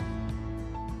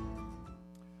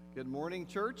Good morning,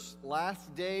 church.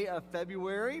 Last day of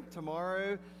February.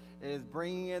 Tomorrow is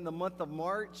bringing in the month of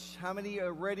March. How many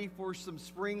are ready for some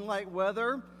spring-like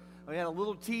weather? We had a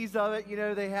little tease of it. You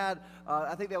know, they had,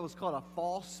 I think that was called a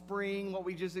false spring, what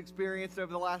we just experienced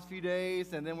over the last few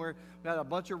days. And then we got a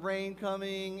bunch of rain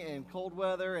coming and cold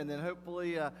weather. And then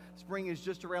hopefully spring is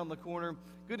just around the corner.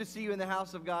 Good to see you in the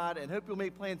house of God, and hope you'll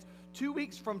make plans. 2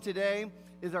 weeks from today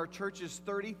is our church's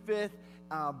 35th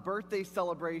birthday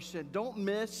celebration. Don't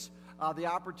miss the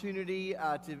opportunity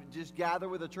to just gather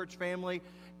with a church family.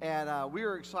 And we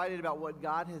are excited about what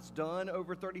God has done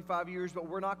over 35 years, but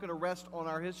we're not going to rest on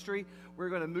our history. We're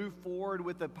going to move forward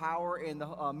with the power and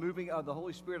the moving of the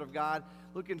Holy Spirit of God.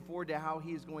 Looking forward to how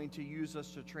He's going to use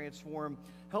us to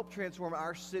help transform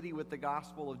our city with the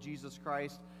gospel of Jesus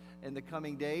Christ in the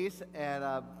coming days. And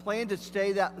plan to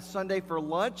stay that Sunday for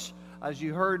lunch. As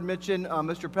you heard mention,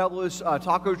 Mr. Peblu's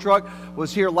taco truck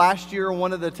was here last year,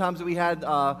 one of the times that we had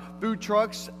food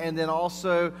trucks, and then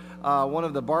also one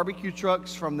of the barbecue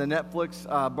trucks from the Netflix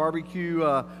barbecue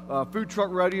food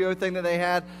truck rodeo thing that they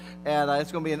had. And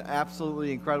it's going to be an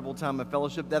absolutely incredible time of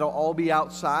fellowship. That'll all be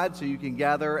outside, so you can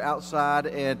gather outside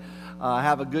and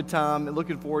have a good time.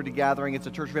 Looking forward to gathering. It's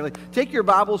a church family. Take your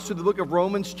Bibles to the book of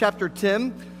Romans chapter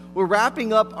 10. We're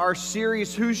wrapping up our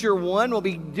series, Who's Your One? We'll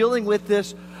be dealing with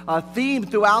this theme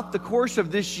throughout the course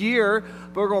of this year,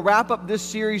 but we're going to wrap up this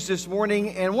series this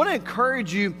morning. And I want to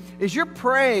encourage you, as you're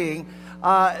praying,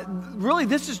 really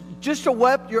this is just to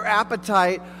whet your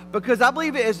appetite, because I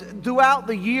believe as throughout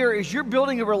the year, as you're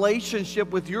building a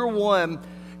relationship with your one,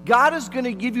 God is going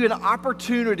to give you an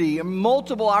opportunity,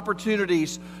 multiple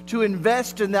opportunities, to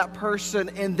invest in that person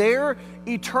and their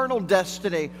eternal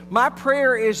destiny. My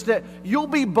prayer is that you'll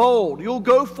be bold. You'll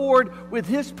go forward with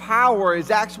His power.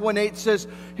 As Acts 1:8 says,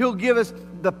 He'll give us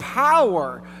the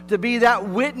power to be that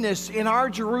witness in our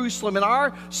Jerusalem, in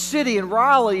our city, in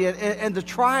Raleigh, and the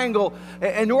Triangle,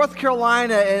 and North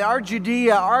Carolina, and our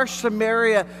Judea, our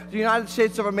Samaria, the United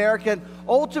States of America, and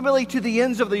ultimately to the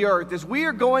ends of the earth, as we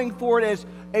are going forward as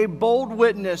a bold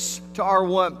witness to our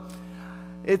one.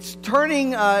 It's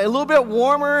turning a little bit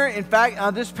warmer. In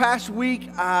fact, this past week,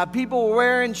 people were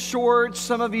wearing shorts.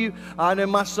 Some of you, I know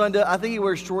my son, I think he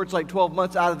wears shorts like 12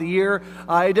 months out of the year.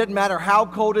 It doesn't matter how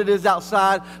cold it is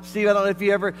outside. Steve, I don't know if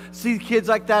you ever see kids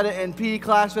like that in PE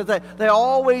class, but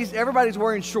everybody's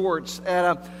wearing shorts.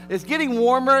 And it's getting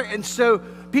warmer, and so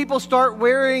people start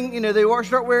wearing,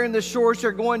 start wearing the shorts.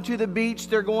 They're going to the beach.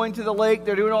 They're going to the lake.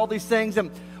 They're doing all these things.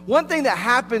 And one thing that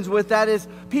happens with that is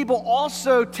people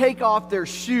also take off their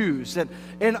shoes. And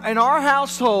in our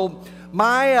household,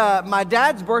 my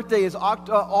dad's birthday is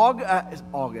April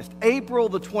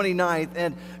the 29th.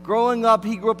 And growing up,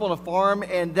 he grew up on a farm,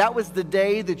 and that was the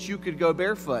day that you could go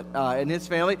barefoot in his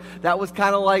family. That was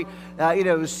kind of like, it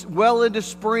was well into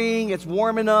spring. It's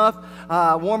warm enough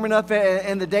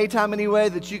in the daytime anyway,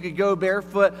 that you could go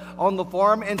barefoot on the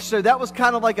farm. And so that was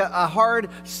kind of like a hard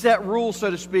set rule,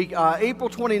 so to speak. April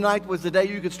 29th was the day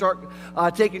you could start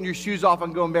taking your shoes off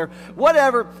and going bare.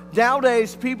 Whatever.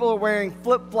 Nowadays, people are wearing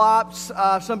flip-flops.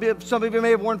 Some people may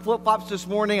have worn flip-flops this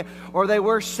morning, or they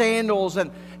wear sandals,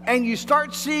 and you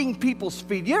start seeing people's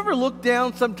feet. You ever look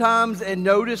down sometimes and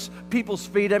notice people's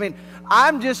feet? I mean,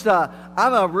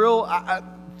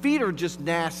 feet are just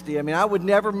nasty. I mean, I would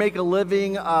never make a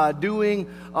living doing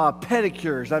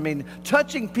pedicures. I mean,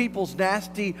 touching people's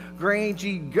nasty,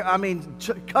 grangy,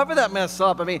 cover that mess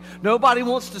up. I mean, nobody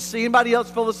wants to see anybody else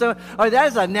feel the same. That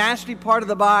is a nasty part of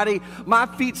the body. My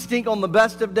feet stink on the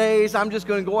best of days. I'm just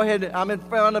going to go ahead. I'm in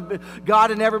front of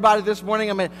God and everybody this morning.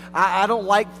 I mean, I don't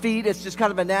like feet. It's just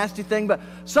kind of a nasty thing. But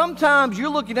sometimes you're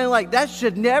looking at it like that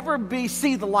should never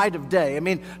see the light of day. I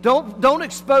mean, don't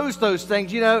expose those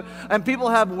things, and people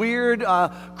have weird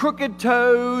crooked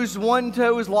toes. One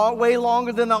toe is way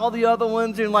longer than all the other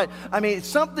ones, and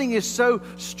something is so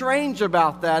strange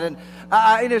about that.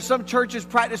 And some churches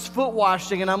practice foot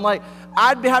washing, and I'm like,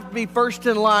 I'd have to be first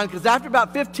in line, because after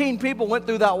about 15 people went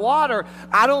through that water,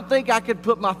 I don't think I could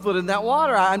put my foot in that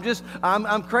water.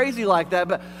 I'm crazy like that.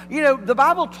 But the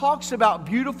Bible talks about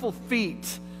beautiful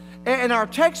feet. In our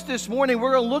text this morning,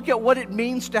 we're going to look at what it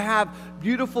means to have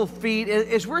beautiful feet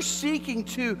as we're seeking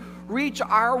to reach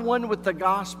our one with the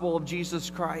gospel of Jesus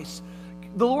Christ.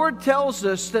 The Lord tells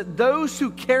us that those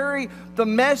who carry the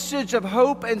message of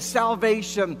hope and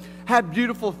salvation have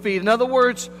beautiful feet. In other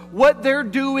words, what they're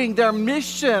doing, their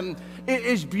mission,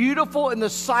 is beautiful in the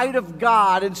sight of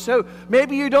God. And so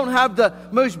maybe you don't have the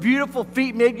most beautiful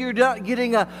feet. Maybe you're not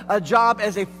getting a job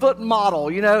as a foot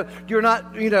model. You're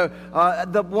not,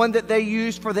 the one that they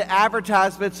use for the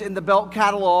advertisements in the belt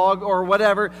catalog or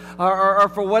whatever, or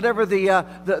for whatever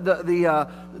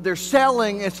they're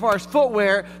selling as far as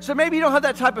footwear. So maybe you don't have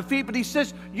that type of feet, but he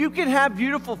says you can have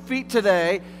beautiful feet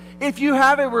today if you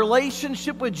have a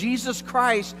relationship with Jesus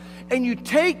Christ and you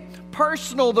take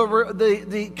personal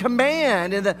the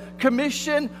command and the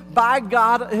commission by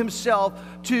God himself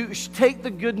to take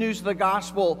the good news of the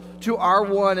gospel to our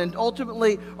one and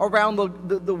ultimately around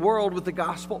the world with the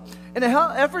gospel. In an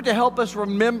effort to help us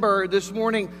remember this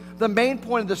morning the main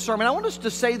point of the sermon, I want us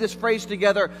to say this phrase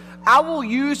together: I will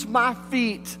use my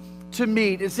feet to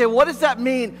meet. And say, what does that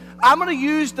mean? I'm going to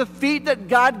use the feet that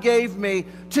God gave me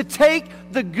to take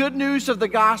the good news of the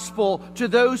gospel to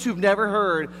those who've never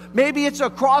heard. Maybe it's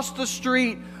across the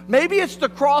street. Maybe it's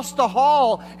across the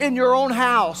hall in your own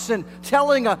house and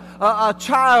telling a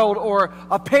child or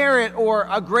a parent or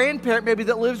a grandparent maybe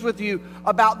that lives with you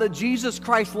about that Jesus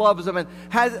Christ loves them and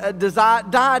has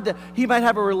died that he might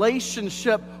have a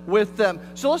relationship with them.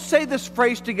 So let's say this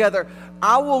phrase together: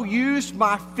 I will use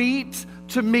my feet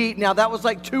to meet. Now that was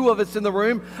like two of us in the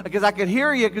room because I could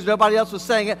hear you because nobody else was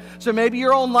saying it. So maybe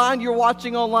you're online, you're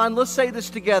watching online. Let's say this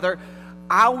together: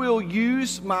 I will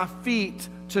use my feet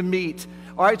to meet.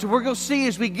 All right, so we're going to see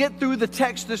as we get through the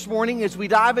text this morning, as we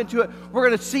dive into it, we're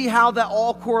going to see how that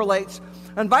all correlates.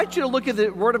 I invite you to look at the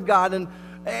Word of God and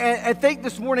think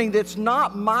this morning that it's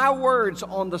not my words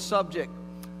on the subject.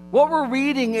 What we're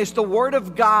reading is the Word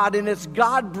of God, and it's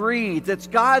God-breathed. It's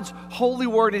God's holy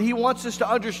Word, and He wants us to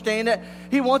understand it.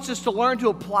 He wants us to learn to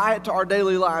apply it to our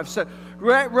daily lives. So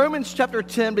Romans chapter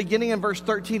 10, beginning in verse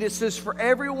 13, it says, "For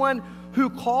everyone who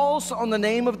calls on the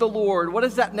name of the Lord," what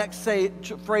does that next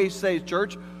phrase say,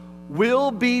 church?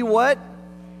 "Will be" what?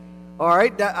 All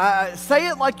right, say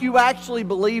it like you actually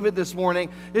believe it this morning.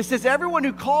 It says, everyone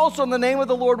who calls on the name of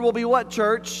the Lord will be what,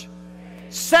 church?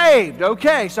 Saved.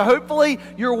 Okay, so hopefully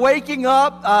you're waking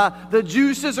up, the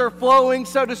juices are flowing,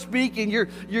 so to speak, and you're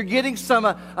getting some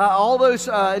all those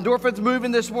endorphins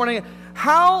moving this morning.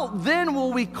 How then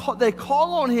will they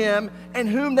call on him in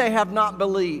whom they have not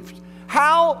believed?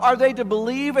 How are they to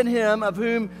believe in him of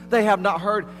whom they have not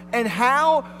heard? And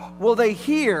how will they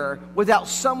hear without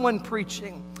someone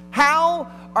preaching? How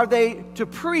are they to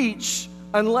preach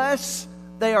unless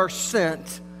they are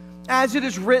sent? As it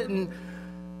is written,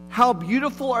 how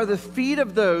beautiful are the feet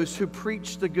of those who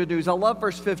preach the good news. I love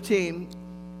verse 15.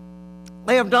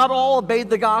 They have not all obeyed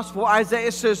the gospel.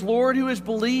 Isaiah says, Lord, who has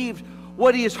believed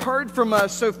what he has heard from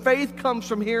us? So faith comes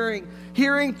from hearing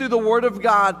through the word of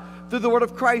God, through the word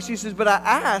of Christ. He says, but I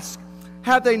ask,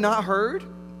 have they not heard?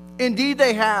 Indeed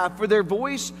they have, for their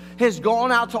voice has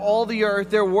gone out to all the earth,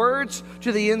 their words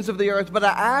to the ends of the earth. But I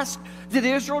ask, did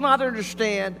Israel not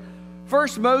understand?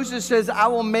 First Moses says, I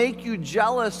will make you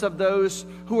jealous of those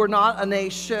who are not a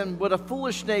nation. With a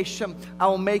foolish nation, I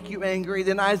will make you angry.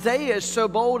 Then Isaiah is so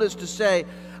bold as to say,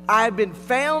 I have been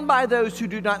found by those who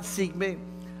do not seek me.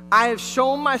 I have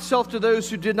shown myself to those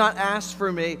who did not ask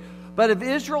for me. But of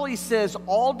Israel, he says,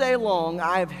 all day long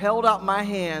I have held out my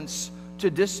hands to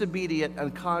disobedient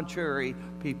and contrary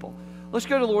people. Let's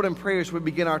go to the Lord in prayer as we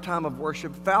begin our time of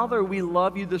worship. Father, we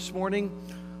love you this morning.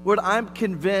 Lord, I'm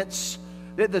convinced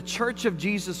that the Church of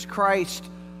Jesus Christ,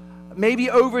 maybe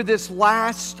over this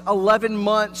last 11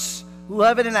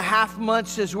 and a half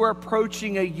months as we're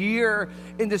approaching a year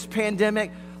in this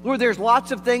pandemic, Lord, there's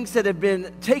lots of things that have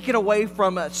been taken away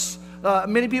from us.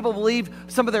 Many people believe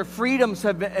some of their freedoms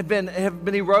have been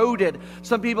eroded.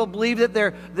 Some people believe that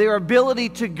their ability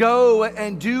to go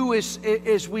and do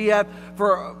as we have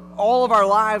for all of our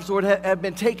lives, Lord, have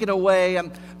been taken away.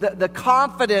 The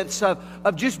confidence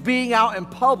of just being out in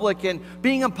public and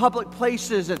being in public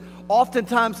places, and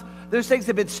oftentimes those things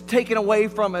have been taken away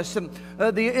from us, and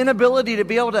the inability to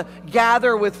be able to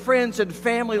gather with friends and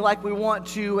family like we want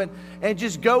to, and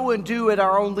just go and do at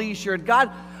our own leisure. And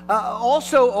God,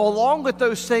 also along with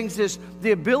those things is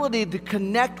the ability to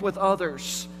connect with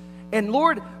others. And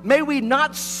Lord, may we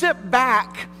not sit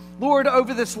back, Lord,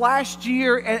 over this last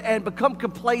year and become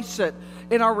complacent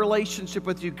in our relationship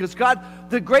with you. Because God,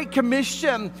 the Great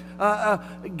Commission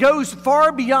goes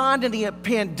far beyond any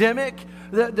pandemic.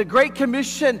 The Great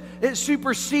Commission, it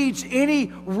supersedes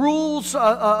any rules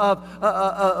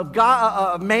of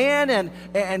God, of man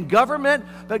and government.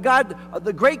 But God,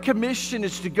 the Great Commission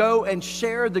is to go and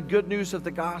share the good news of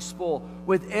the gospel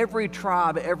with every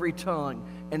tribe, every tongue,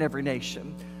 and every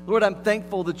nation. Lord, I'm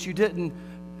thankful that you didn't,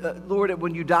 Lord,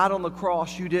 when you died on the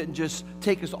cross, you didn't just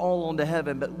take us all on to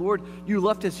heaven. But Lord, you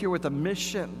left us here with a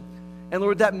mission. And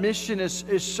Lord, that mission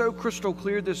is so crystal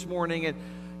clear this morning. And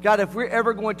God, if we're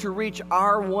ever going to reach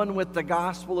our one with the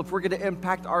gospel, if we're going to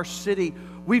impact our city,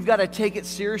 we've got to take it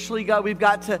seriously, God. We've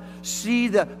got to see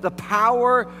the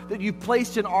power that you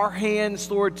placed in our hands,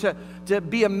 Lord, to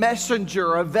be a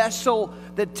messenger, a vessel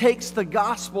that takes the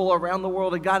gospel around the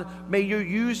world. And God, may you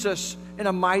use us in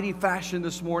a mighty fashion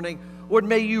this morning. Lord,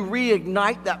 may you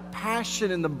reignite that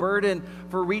passion and the burden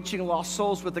for reaching lost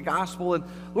souls with the gospel. And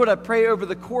Lord, I pray over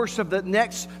the course of the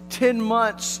next 10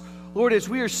 months, Lord, as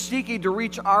we are seeking to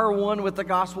reach our one with the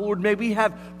gospel, Lord, may we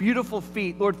have beautiful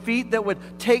feet, Lord, feet that would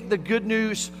take the good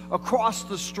news across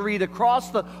the street, across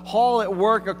the hall at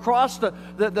work, across the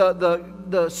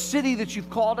city that you've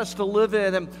called us to live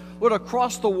in, and Lord,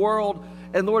 across the world,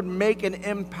 and Lord, make an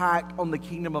impact on the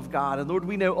kingdom of God. And Lord,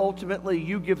 we know ultimately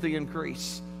you give the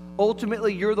increase.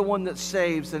 Ultimately, you're the one that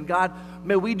saves. And God,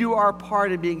 may we do our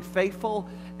part in being faithful.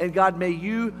 And God, may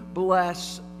you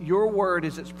bless your word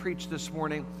as it's preached this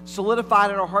morning. Solidify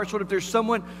it in our hearts. Lord, if there's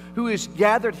someone who is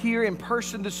gathered here in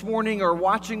person this morning or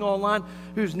watching online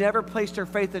who's never placed their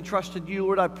faith and trust in you,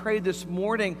 Lord, I pray this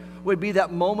morning would be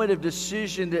that moment of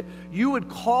decision that you would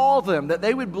call them, that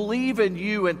they would believe in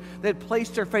you and they'd place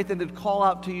their faith and they'd call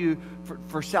out to you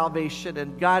for salvation.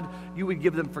 And God, you would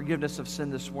give them forgiveness of sin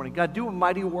this morning. God, do a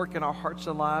mighty work in our hearts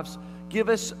and lives. Give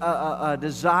us a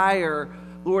desire,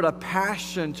 Lord, a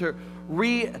passion to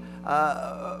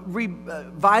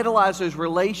revitalize those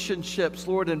relationships,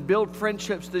 Lord, and build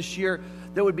friendships this year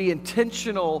that would be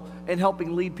intentional in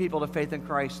helping lead people to faith in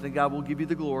Christ. And God will give you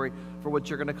the glory for what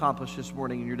you're going to accomplish this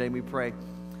morning. In your name we pray.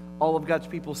 All of God's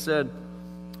people said,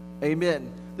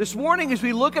 amen. This morning, as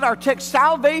we look at our text,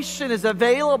 salvation is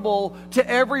available to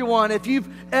everyone. If you've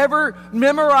ever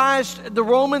memorized the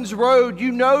Romans road,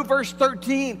 you know verse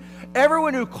 13.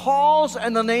 Everyone who calls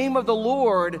on the name of the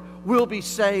Lord will be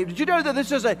saved. Did you know that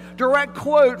this is a direct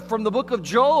quote from the book of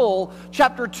Joel,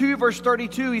 chapter 2, verse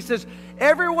 32? He says,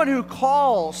 everyone who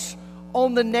calls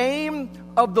on the name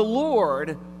of the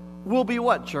Lord will be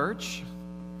what, church?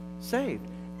 Saved.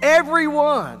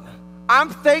 Everyone. I'm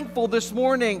thankful this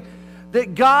morning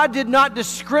that God did not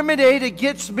discriminate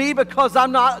against me because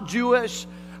I'm not Jewish.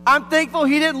 I'm thankful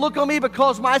he didn't look on me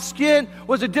because my skin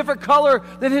was a different color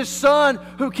than his son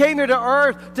who came here to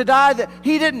earth to die, that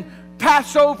he didn't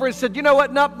pass over and said, you know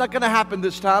what, nope, not going to happen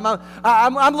this time.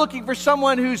 I'm looking for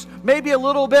someone who's maybe a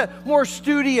little bit more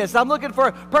studious. I'm looking for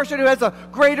a person who has a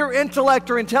greater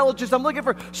intellect or intelligence. I'm looking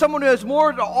for someone who has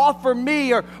more to offer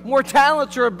me or more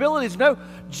talents or abilities. No,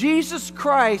 Jesus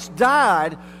Christ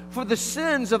died for the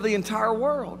sins of the entire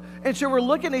world. And so we're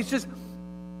looking, he says,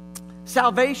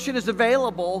 salvation is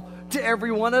available to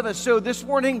every one of us. So this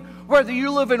morning, whether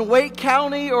you live in Wake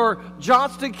County or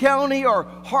Johnston County or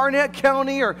Harnett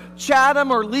County or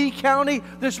Chatham or Lee County,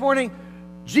 this morning,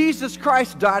 Jesus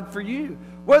Christ died for you.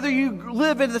 Whether you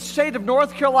live in the state of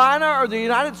North Carolina or the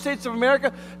United States of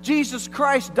America, Jesus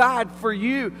Christ died for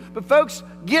you. But folks,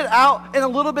 get out in a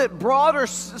little bit broader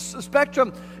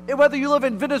spectrum. Whether you live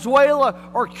in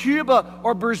Venezuela or Cuba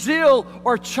or Brazil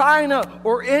or China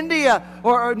or India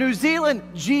or New Zealand,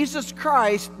 Jesus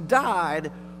Christ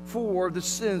died for the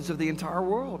sins of the entire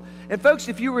world. And folks,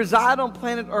 if you reside on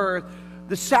planet Earth,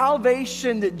 the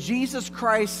salvation that Jesus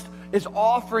Christ is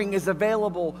offering is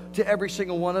available to every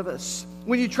single one of us.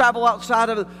 When you travel outside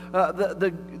of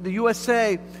the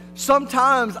USA,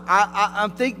 sometimes I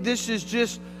think this is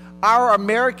just our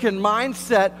American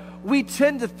mindset. We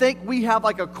tend to think we have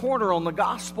like a corner on the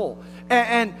gospel.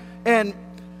 And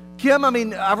Kim,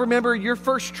 I remember your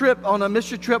first trip on a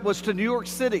mission trip was to New York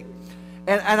City.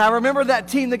 And I remember that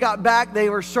team that got back, they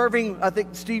were serving, I think,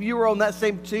 Steve, you were on that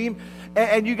same team.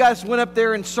 And you guys went up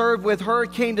there and served with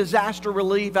hurricane disaster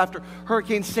relief after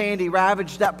Hurricane Sandy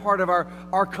ravaged that part of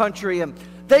our country. And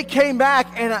they came back,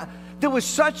 and there was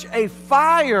such a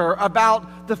fire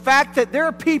about the fact that there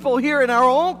are people here in our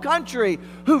own country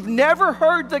who've never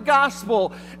heard the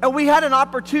gospel, and we had an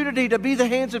opportunity to be the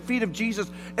hands and feet of Jesus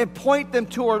and point them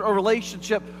toward a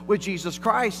relationship with Jesus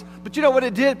Christ. But you know what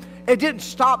it did? It didn't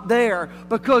stop there,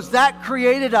 because that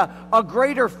created a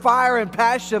greater fire and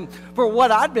passion for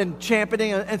what I'd been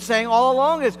championing and saying all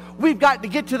along is we've got to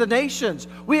get to the nations.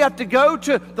 We have to go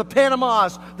to the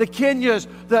Panamas, the Kenyas,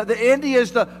 the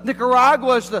Indias, the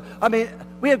Nicaraguas,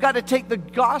 we have got to take the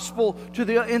gospel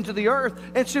into the earth.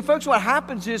 And so, folks, what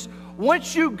happens is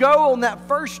once you go on that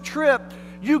first trip,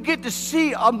 you get to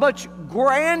see a much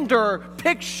grander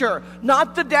picture,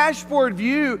 not the dashboard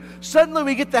view. Suddenly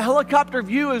we get the helicopter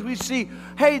view as we see,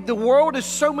 hey, the world is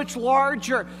so much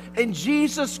larger, and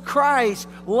Jesus Christ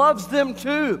loves them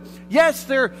too. Yes,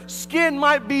 their skin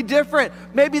might be different.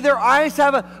 Maybe their eyes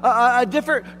have a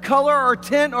different color or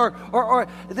tint, or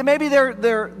maybe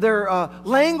their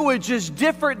language is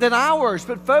different than ours.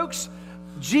 But folks,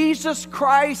 Jesus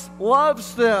Christ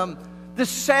loves them the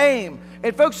same.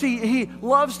 And folks, he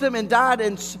loves them and died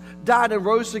and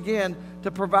rose again to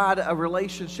provide a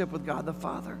relationship with God the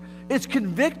Father. It's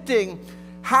convicting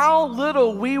how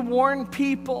little we warn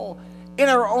people in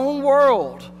our own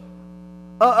world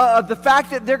of the fact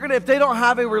that if they don't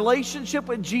have a relationship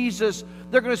with Jesus,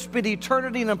 they're going to spend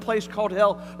eternity in a place called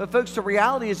hell. But folks, the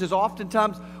reality is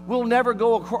oftentimes we'll never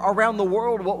go around the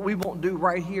world what we won't do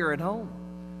right here at home.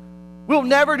 We'll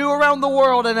never do around the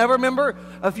world. And I remember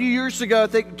a few years ago, I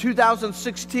think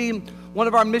 2016, one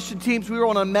of our mission teams, we were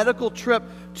on a medical trip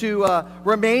to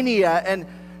Romania.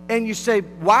 And you say,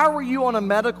 why were you on a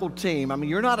medical team? I mean,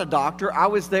 you're not a doctor. I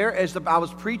was there as I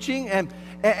was preaching.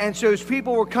 And so as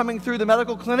people were coming through the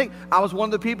medical clinic, I was one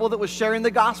of the people that was sharing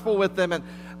the gospel with them. And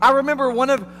I remember one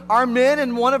of our men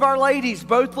and one of our ladies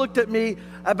both looked at me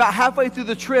about halfway through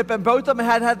the trip. And both of them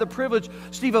had the privilege,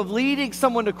 Steve, of leading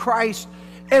someone to Christ.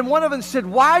 And one of them said,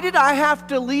 why did I have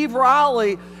to leave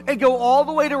Raleigh and go all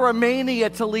the way to Romania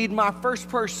to lead my first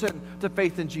person to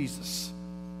faith in Jesus?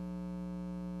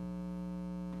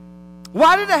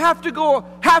 Why did I have to go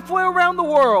halfway around the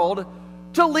world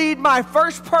to lead my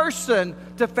first person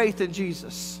to faith in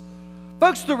Jesus?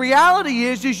 Folks, the reality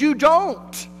is you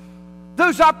don't.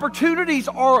 Those opportunities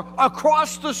are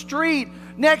across the street,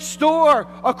 next door,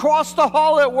 across the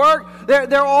hall at work.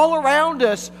 They're all around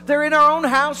us. They're in our own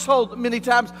household many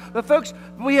times. But folks,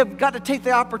 we have got to take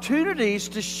the opportunities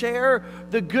to share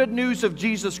the good news of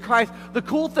Jesus Christ. The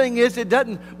cool thing is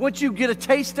once you get a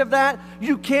taste of that,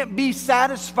 you can't be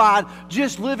satisfied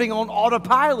just living on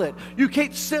autopilot. You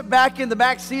can't sit back in the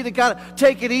back seat and kind of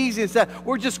take it easy and say,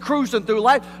 we're just cruising through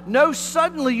life. No,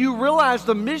 suddenly you realize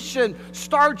the mission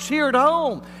starts here at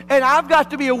home. And I've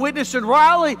got to be a witness in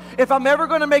Raleigh if I'm ever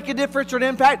going to make a difference or an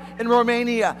impact in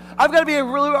Romania. I've got to be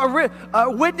a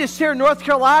witness here in North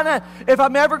Carolina if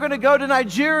I'm ever going to go to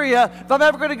Nigeria, if I'm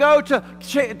ever going to go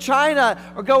to China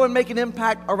or go and make an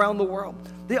impact around the world.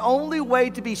 The only way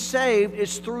to be saved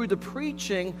is through the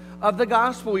preaching of the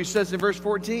gospel, he says in verse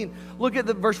 14. Look at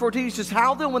verse 14. He says,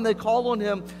 how then when they call on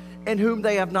him in whom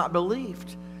they have not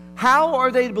believed? How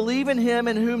are they to believe in him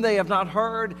in whom they have not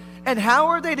heard? And how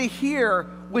are they to hear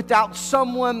without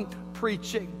someone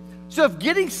preaching? So if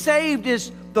getting saved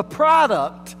is the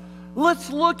product, let's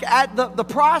look at the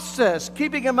process.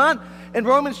 Keeping in mind, in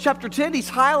Romans chapter 10, he's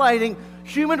highlighting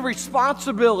human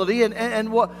responsibility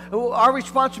and what our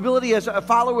responsibility as a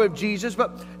follower of Jesus.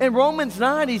 But in Romans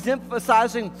 9, he's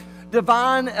emphasizing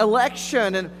divine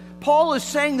election. And Paul is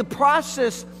saying the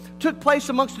process took place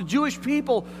amongst the Jewish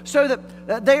people so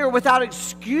that they are without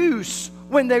excuse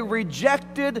when they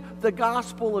rejected the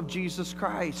gospel of Jesus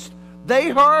Christ. They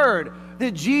heard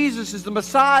that Jesus is the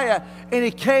Messiah, and he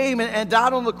came and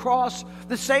died on the cross.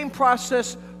 The same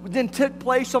process then took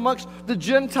place amongst the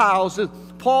Gentiles.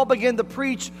 Paul began to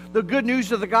preach the good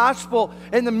news of the gospel,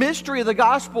 and the mystery of the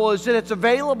gospel is that it's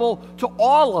available to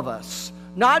all of us,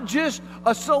 not just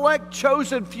a select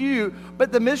chosen few,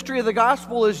 but the mystery of the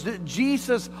gospel is that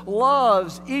Jesus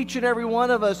loves each and every one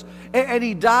of us, and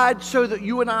he died so that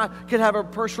you and I can have a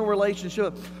personal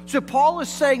relationship. So Paul is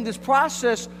saying this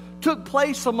process took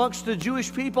place amongst the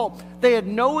Jewish people. They had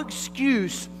no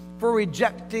excuse for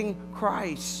rejecting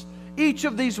Christ. Each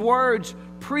of these words,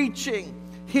 preaching,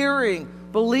 hearing,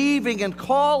 believing, and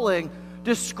calling,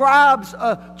 describes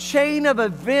a chain of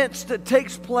events that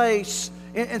takes place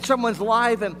in someone's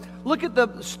life. And look at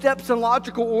the steps in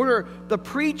logical order. The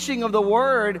preaching of the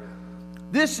word,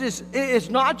 this is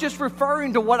not just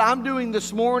referring to what I'm doing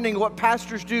this morning, what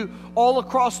pastors do all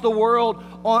across the world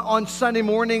on Sunday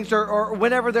mornings or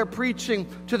whenever they're preaching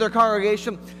to their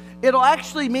congregation. It'll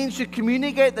actually mean to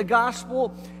communicate the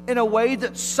gospel in a way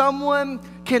that someone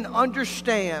can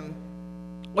understand,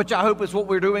 which I hope is what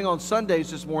we're doing on Sundays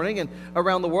this morning and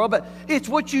around the world. But it's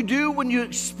what you do when you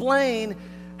explain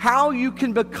how you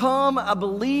can become a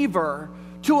believer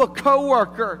to a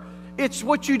coworker. It's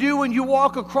what you do when you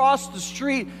walk across the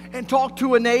street and talk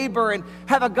to a neighbor and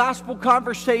have a gospel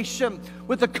conversation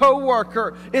with a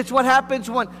coworker. It's what happens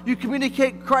when you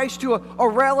communicate Christ to a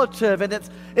relative, and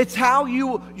it's how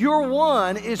your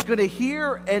one is going to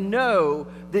hear and know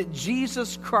that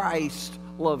Jesus Christ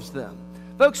loves them.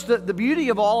 Folks, the beauty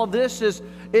of all of this is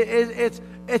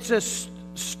it's a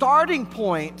starting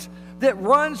point that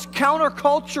runs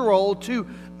countercultural to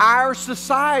our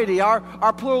society,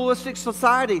 our pluralistic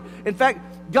society. In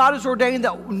fact, God has ordained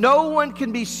that no one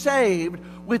can be saved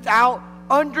without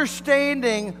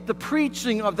understanding the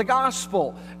preaching of the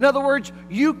gospel. In other words,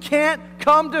 you can't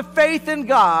come to faith in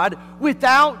God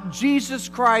without Jesus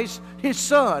Christ, his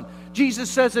Son. Jesus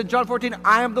says in John 14,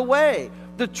 I am the way,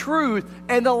 the truth,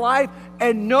 and the life,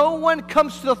 and no one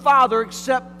comes to the Father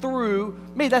except through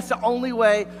me. That's the only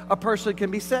way a person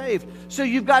can be saved. So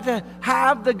you've got to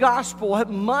have the gospel. It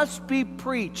must be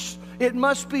preached. It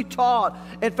must be taught.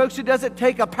 And folks, it doesn't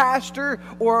take a pastor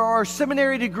or a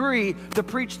seminary degree to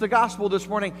preach the gospel this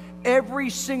morning. Every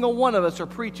single one of us are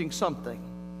preaching something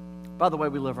by the way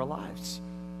we live our lives.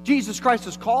 Jesus Christ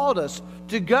has called us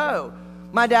to go.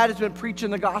 My dad has been preaching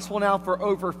the gospel now for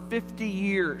over 50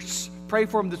 years. Pray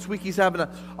for him this week. He's having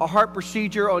a heart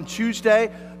procedure on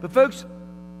Tuesday. But folks,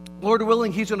 Lord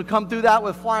willing, he's going to come through that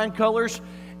with flying colors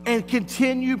and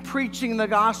continue preaching the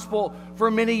gospel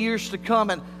for many years to come.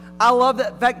 And I love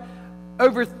that. In fact,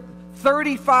 over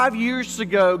 35 years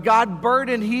ago, God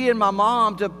burdened he and my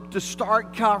mom to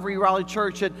start Calvary Raleigh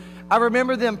Church. And I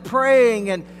remember them praying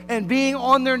and being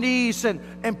on their knees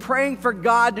and praying for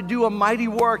God to do a mighty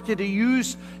work and to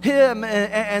use him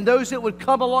and those that would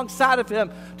come alongside of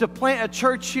him to plant a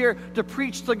church here to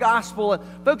preach the gospel. And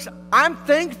folks, I'm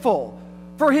thankful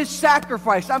for his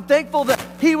sacrifice. I'm thankful that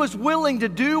he was willing to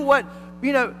do what,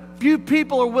 few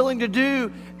people are willing to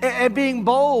do, and being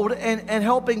bold and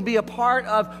helping be a part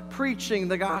of preaching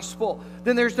the gospel.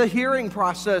 Then there's the hearing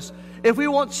process. If we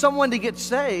want someone to get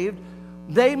saved,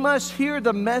 they must hear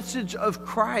the message of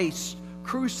Christ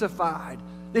crucified,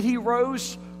 that he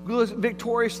rose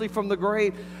victoriously from the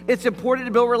grave. It's important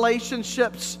to build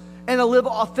relationships and to live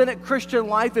an authentic Christian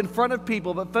life in front of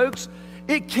people. But folks,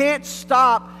 it can't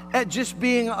stop at just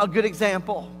being a good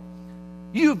example.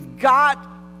 You've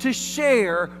got to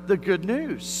share the good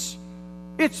news.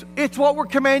 It's what we're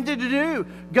commanded to do.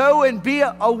 Go and be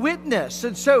a witness.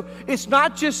 And so it's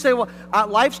not just say, well,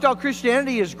 lifestyle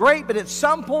Christianity is great, but at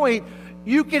some point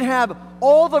you can have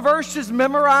all the verses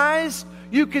memorized.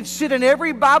 You can sit in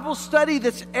every Bible study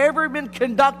that's ever been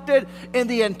conducted in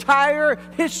the entire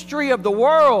history of the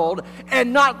world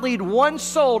and not lead one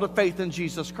soul to faith in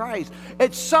Jesus Christ.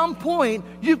 At some point,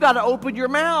 you've got to open your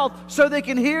mouth so they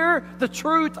can hear the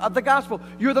truth of the gospel.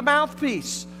 You're the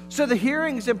mouthpiece. So the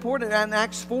hearing is important. In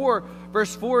Acts 4,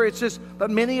 verse 4, it says,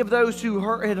 but many of those who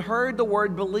had heard the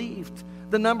word believed.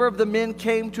 The number of the men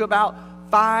came to about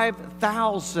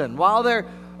 5,000. While there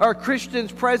are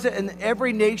Christians present in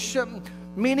every nation,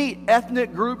 many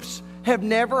ethnic groups have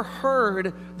never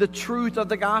heard the truth of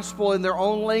the gospel in their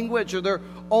own language or their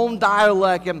own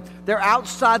dialect, and they're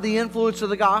outside the influence of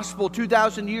the gospel.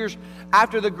 2,000 years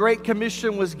after the Great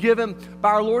Commission was given by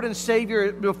our Lord and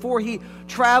Savior before he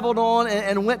traveled on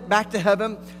and went back to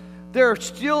heaven, there are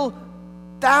still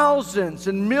thousands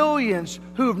and millions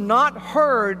who have not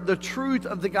heard the truth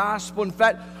of the gospel. In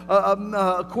fact,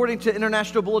 according to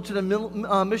International Bulletin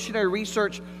of Missionary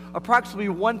Research,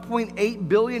 approximately 1.8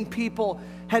 billion people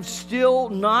have still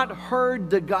not heard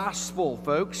the gospel,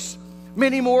 folks.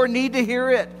 Many more need to hear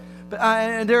it.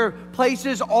 And there are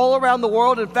places all around the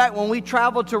world. In fact, when we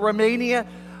traveled to Romania,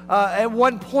 at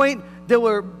one point, there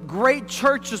were great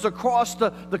churches across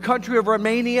the country of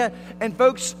Romania. And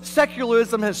folks,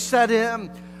 secularism has set in.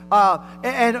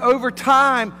 And over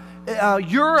time,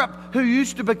 Europe, who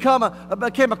used to became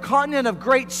a continent of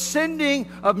great sending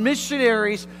of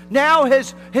missionaries, now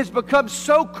has become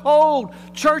so cold.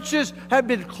 Churches have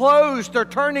been closed. They're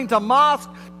turning to mosques.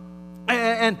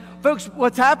 And folks,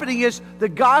 what's happening is the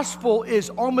gospel is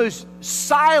almost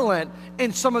silent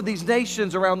in some of these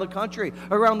nations around the country,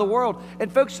 around the world. And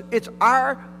folks, it's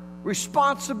our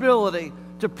responsibility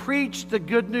to preach the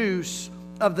good news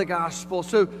of the gospel.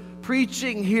 So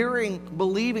preaching, hearing,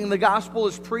 believing the gospel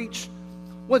is preached.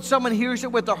 When someone hears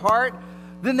it with their heart,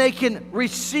 then they can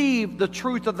receive the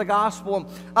truth of the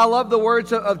gospel. I love the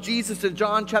words of Jesus in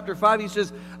John chapter 5. He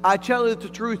says, I tell you the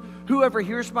truth, whoever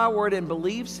hears my word and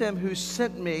believes him who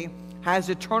sent me has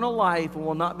eternal life and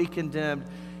will not be condemned.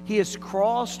 He has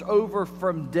crossed over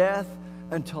from death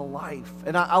unto life.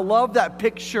 And I love that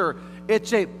picture.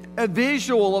 It's a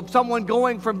visual of someone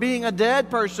going from being a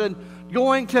dead person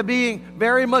going to being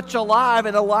very much alive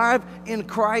and alive in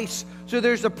Christ. So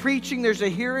there's the preaching, there's the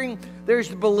hearing, there's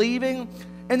the believing,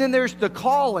 and then there's the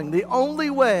calling. The only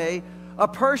way a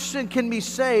person can be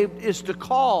saved is to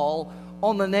call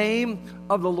on the name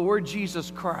of the Lord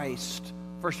Jesus Christ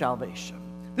for salvation.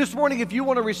 This morning, if you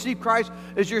want to receive Christ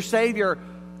as your Savior,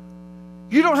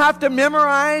 You don't have to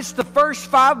memorize the first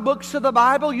 5 books of the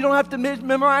Bible. You don't have to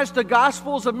memorize the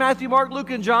Gospels of Matthew, Mark, Luke,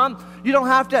 and John. You don't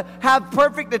have to have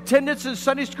perfect attendance in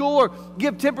Sunday school or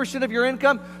give 10% of your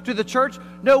income to the church.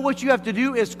 No, what you have to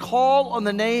do is call on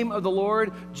the name of the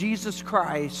Lord Jesus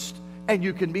Christ, and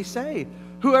you can be saved.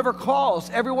 Whoever calls,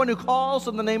 everyone who calls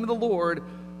on the name of the Lord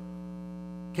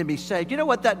can be saved. You know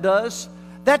what that does?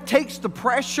 That takes the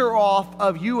pressure off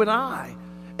of you and I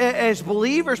as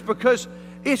believers, because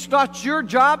it's not your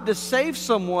job to save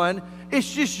someone.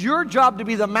 It's just your job to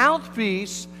be the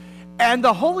mouthpiece, and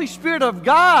the Holy Spirit of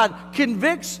God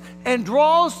convicts and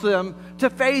draws them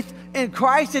to faith in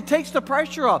Christ. It takes the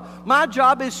pressure off. My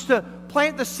job is to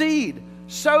plant the seed,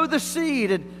 sow the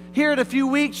seed, and here in a few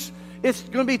weeks, it's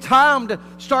going to be time to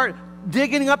start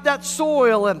digging up that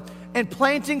soil and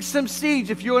planting some seeds.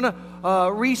 If you want to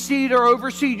reseed or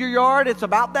overseed your yard, it's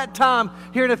about that time.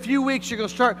 Here in a few weeks, you're going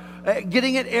to start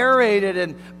getting it aerated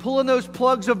and pulling those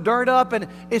plugs of dirt up, and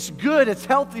it's good, it's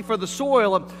healthy for the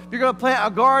soil. And you're going to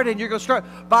plant a garden, you're going to start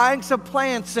buying some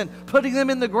plants and putting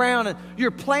them in the ground, and you're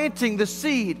planting the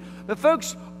seed. But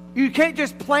folks, you can't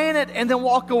just plant it and then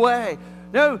walk away.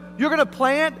 No, you're going to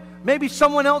plant, maybe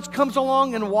someone else comes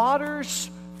along and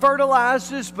waters,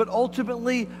 fertilizes, but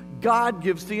ultimately God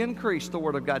gives the increase, the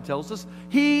Word of God tells us.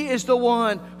 He is the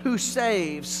one who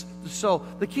saves the soul.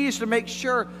 The key is to make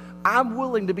sure I'm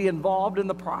willing to be involved in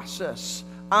the process.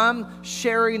 I'm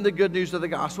sharing the good news of the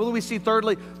gospel. Then we see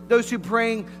thirdly, those who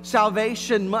bring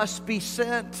salvation must be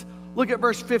sent. Look at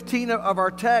verse 15 of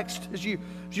our text. As you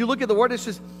look at the word, it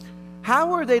says,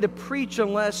 how are they to preach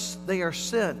unless they are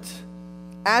sent?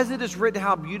 As it is written,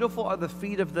 how beautiful are the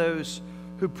feet of those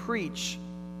who preach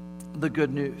the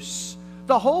good news.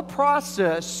 The whole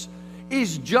process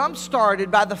is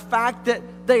jump-started by the fact that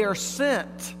they are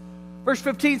sent. Verse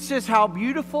 15 says, how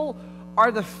beautiful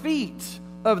are the feet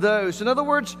of those. In other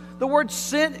words, the word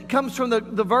sent comes from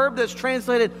the verb that's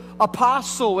translated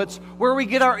apostle. It's where we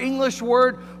get our English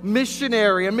word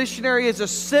missionary. A missionary is a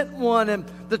sent one, and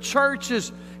the church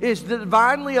is the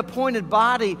divinely appointed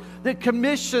body that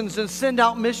commissions and send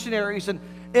out missionaries. And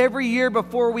every year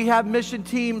before we have mission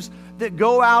teams that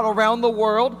go out around the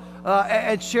world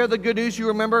and share the good news. You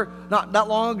remember not that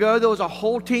long ago, there was a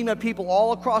whole team of people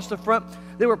all across the front.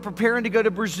 They were preparing to go to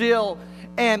Brazil,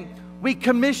 and we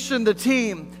commissioned the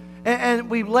team. And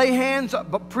we lay hands,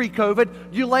 pre-COVID,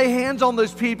 you lay hands on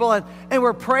those people, and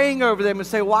we're praying over them and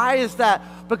say, why is that?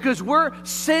 Because we're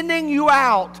sending you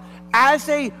out as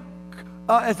a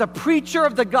preacher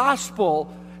of the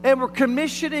gospel, and we're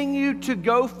commissioning you to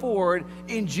go forward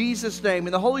in Jesus' name,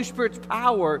 in the Holy Spirit's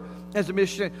power as a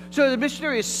missionary. So the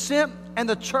missionary is sent, and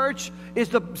the church is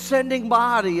the sending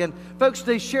body. And folks,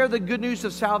 they share the good news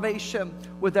of salvation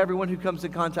with everyone who comes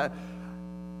in contact.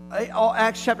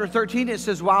 Acts chapter 13, it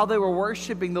says, while they were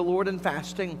worshiping the Lord and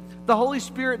fasting, the Holy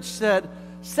Spirit said,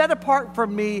 set apart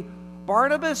from me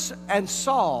Barnabas and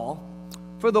Saul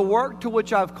for the work to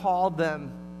which I've called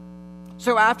them.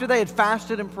 So after they had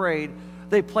fasted and prayed,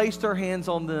 they placed their hands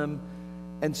on them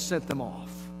and sent them off.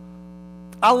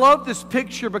 I love this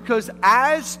picture because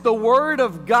as the Word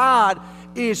of God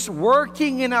is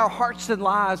working in our hearts and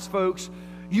lives, folks,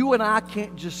 you and I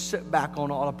can't just sit back on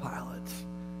autopilot.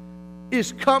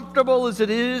 As comfortable as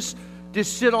it is to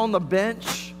sit on the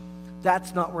bench,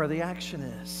 that's not where the action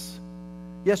is.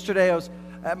 Yesterday I was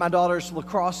at my daughter's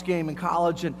lacrosse game in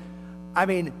college, and I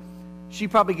mean, she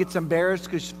probably gets embarrassed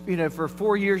because, for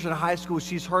 4 years in high school,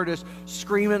 she's heard us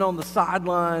screaming on the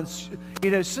sidelines,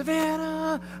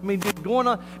 Savannah, going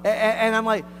on. And I'm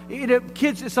like,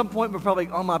 kids at some point were probably,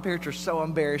 oh, my parents are so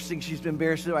embarrassing. She's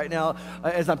embarrassed right now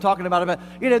as I'm talking about it.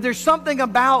 But, there's something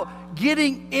about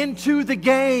getting into the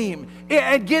game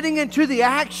and getting into the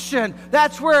action.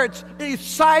 That's where it's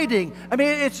exciting.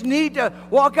 It's neat to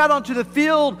walk out onto the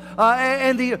field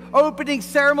and the opening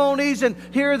ceremonies and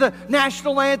hear the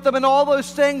national anthem and all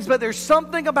those things, but there's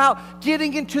something about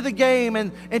getting into the game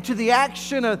and into the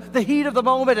action of the heat of the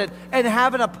moment and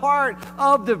having a part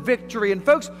of the victory. And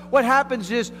folks, what happens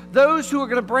is those who are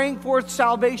going to bring forth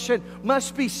salvation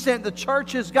must be sent. The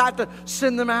church has got to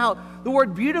send them out. The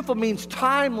word beautiful means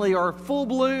timely or full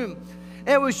bloom. And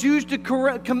it was used to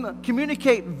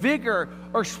communicate vigor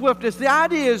or swiftness. The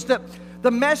idea is that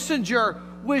the messenger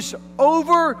was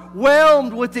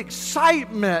overwhelmed with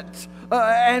excitement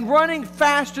and running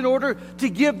fast in order to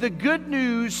give the good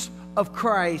news of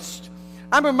Christ.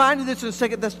 I'm reminded of this in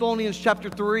 2 Thessalonians chapter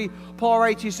 3. Paul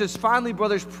writes, he says, finally,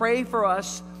 brothers, pray for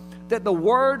us that the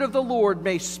word of the Lord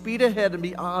may speed ahead and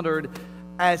be honored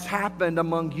as happened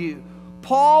among you.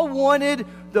 Paul wanted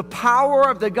the power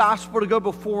of the gospel to go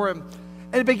before him.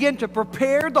 and begin to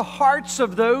prepare the hearts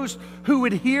of those who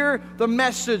would hear the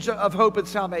message of hope and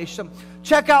salvation.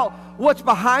 Check out what's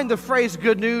behind the phrase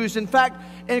good news. In fact,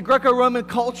 in Greco-Roman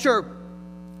culture,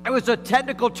 it was a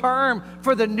technical term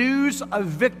for the news of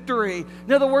victory.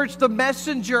 In other words, the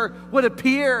messenger would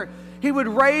appear. He would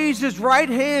raise his right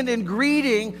hand in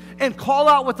greeting and call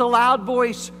out with a loud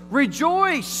voice,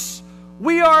 "Rejoice!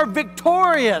 We are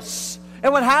victorious!"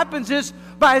 And what happens is,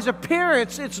 by his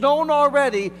appearance, it's known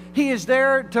already, he is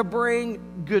there to bring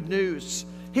good news.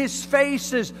 His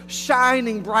face is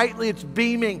shining brightly, it's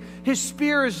beaming. His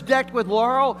spear is decked with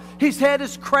laurel. His head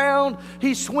is crowned.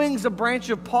 He swings a branch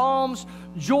of palms.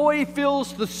 Joy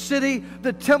fills the city.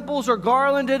 The temples are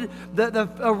garlanded.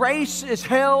 A race is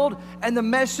held, and the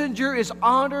messenger is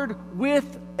honored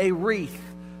with a wreath.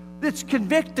 It's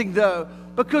convicting, though,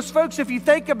 because, folks, if you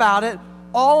think about it,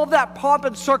 all of that pomp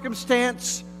and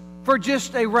circumstance for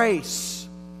just a race.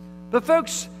 But,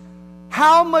 folks,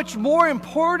 how much more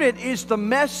important is the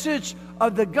message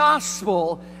of the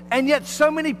gospel, and yet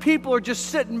so many people are just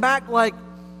sitting back like,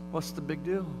 what's the big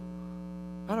deal?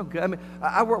 I don't get. I mean,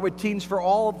 I worked with teens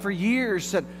for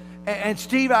years, and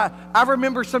Steve, I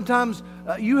remember sometimes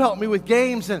you helped me with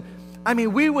games, and I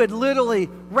mean, we would literally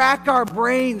rack our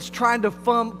brains trying to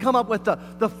come up with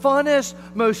the funnest,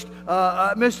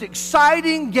 most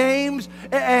exciting games.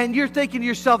 And you're thinking to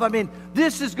yourself, I mean,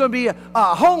 this is going to be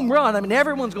a home run. I mean,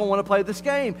 everyone's going to want to play this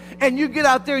game. And you get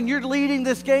out there and you're leading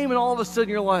this game, and all of a sudden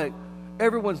you're like,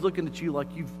 everyone's looking at you like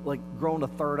you've grown a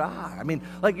third eye. I mean,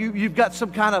 like you've got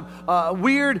some kind of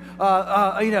weird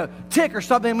tick or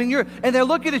something. I mean, and they're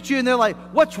looking at you and they're like,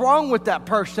 what's wrong with that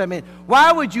person? I mean,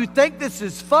 why would you think this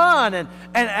is fun? And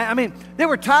I mean, there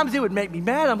were times it would make me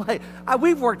mad. I'm like,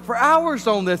 we've worked for hours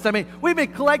on this. I mean, we've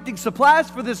been collecting supplies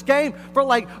for this game for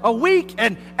like a week,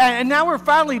 and now we're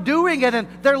finally doing it, and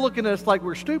they're looking at us like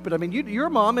we're stupid. I mean,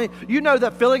 your mom, you know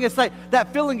that feeling. It's like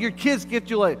that feeling your kids get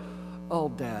you like, oh,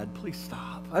 Dad, please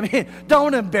stop. I mean,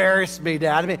 don't embarrass me,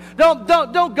 Dad. I mean,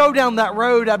 don't go down that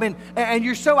road. I mean, and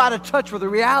you're so out of touch with the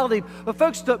reality. But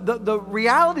folks, the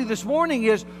reality this morning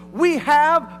is we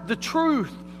have the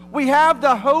truth. We have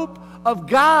the hope of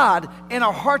God in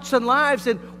our hearts and lives,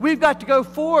 and we've got to go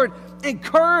forward,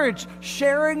 encourage,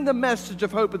 sharing the message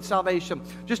of hope and salvation.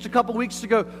 Just a couple weeks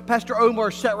ago, Pastor Omar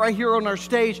sat right here on our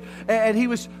stage, and he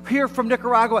was here from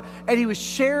Nicaragua, and he was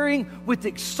sharing with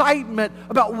excitement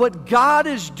about what God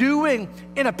is doing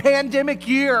in a pandemic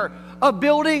year of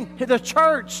building the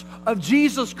church of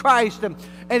Jesus Christ.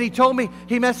 And he told me,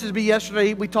 he messaged me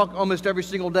yesterday. We talk almost every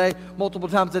single day, multiple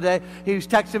times a day. He was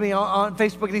texting me on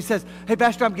Facebook, and he says, hey,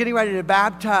 Pastor, I'm getting ready to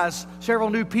baptize several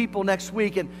new people next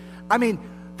week. And I mean,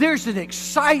 there's an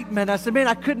excitement. I said, man,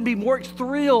 I couldn't be more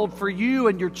thrilled for you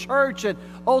and your church, and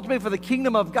ultimately for the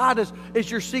kingdom of God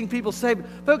as you're seeing people saved.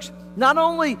 Folks, not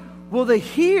only will they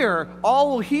hear,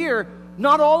 all will hear,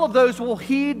 not all of those will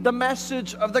heed the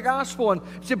message of the gospel. And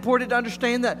it's important to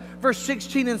understand that verse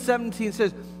 16 and 17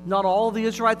 says, not all of the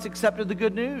Israelites accepted the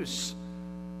good news.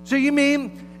 So you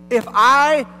mean if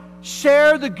I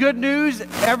share the good news,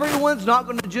 everyone's not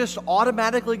going to just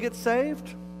automatically get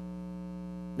saved?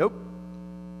 Nope.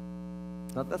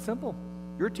 Not that simple.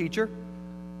 You're a teacher.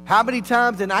 How many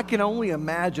times, and I can only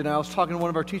imagine, I was talking to one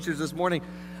of our teachers this morning,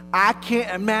 I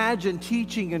can't imagine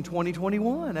teaching in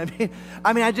 2021. I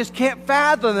mean, I just can't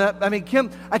fathom that. I mean,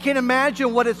 Kim, I can't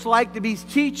imagine what it's like to be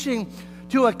teaching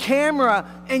to a camera,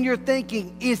 and you're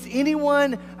thinking, is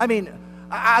anyone, I mean,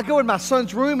 I go in my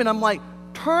son's room and I'm like,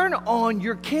 turn on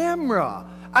your camera.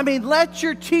 I mean, let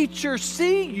your teacher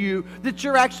see you, that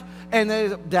you're actually,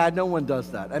 and Dad, no one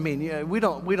does that. I mean, yeah, we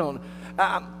don't.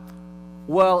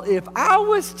 Well, if I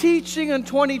was teaching in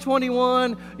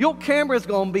 2021, your camera's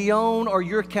going to be on or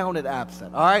you're counted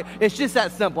absent, all right? It's just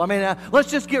that simple. I mean,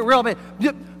 let's just get real. I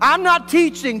mean, I'm not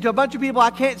teaching to a bunch of people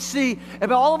I can't see,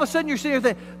 but all of a sudden you're sitting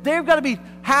there thinking, they've got to be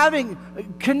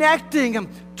connecting and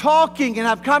talking and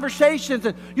have conversations,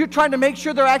 and you're trying to make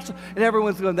sure they're actually, and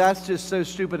everyone's going, that's just so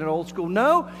stupid and old school.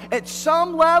 No, at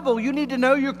some level, you need to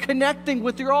know you're connecting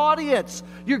with your audience.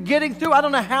 You're getting through. I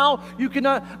don't know how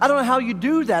you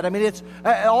do that. I mean, it's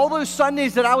all those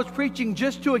Sundays that I was preaching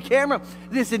just to a camera,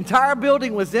 this entire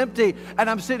building was empty, and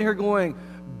I'm sitting here going,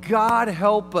 God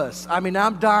help us. I mean,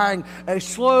 I'm dying a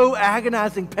slow,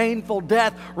 agonizing, painful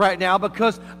death right now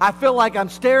because I feel like I'm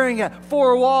staring at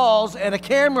four walls and a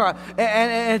camera,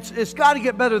 and it's got to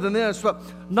get better than this. But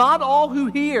not all who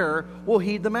hear will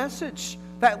heed the message.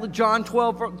 In fact, John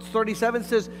 12:37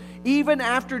 says, even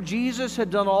after Jesus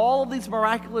had done all of these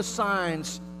miraculous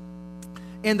signs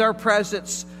in their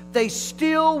presence, they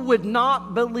still would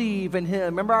not believe in him.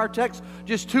 Remember our text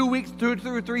just 2 weeks,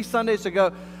 3 Sundays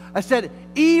ago? I said,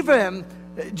 even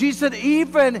Jesus said,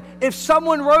 even if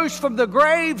someone rose from the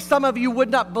grave, some of you would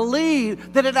not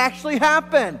believe that it actually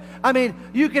happened. I mean,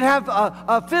 you can have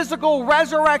a physical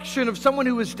resurrection of someone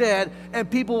who was dead, and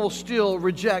people will still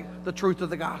reject the truth of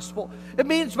the gospel. It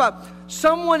means about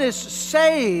someone is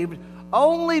saved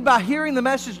only by hearing the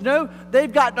message. No,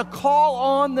 they've got to call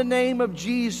on the name of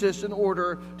Jesus in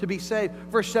order to be saved.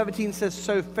 Verse 17 says,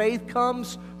 so faith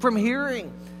comes from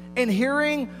hearing, and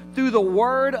hearing through the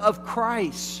word of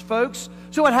Christ, folks.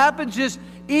 So what happens is,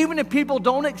 even if people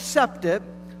don't accept it,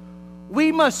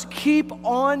 we must keep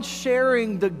on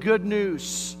sharing the good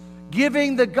news,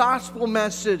 giving the gospel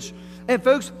message. And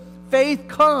folks, faith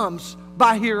comes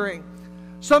by hearing.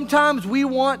 Sometimes we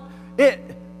want it,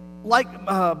 like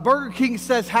Burger King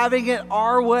says, having it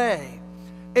our way.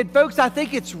 And folks, I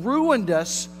think it's ruined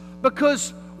us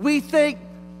because we think,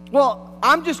 well,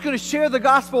 I'm just going to share the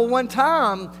gospel one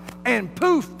time, and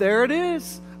poof, there it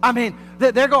is. I mean,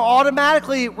 they're going to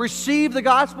automatically receive the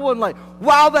gospel and like,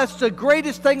 wow, that's the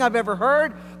greatest thing I've ever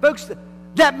heard. Folks,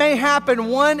 that may happen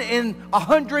 1 in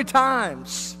 100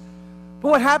 times. But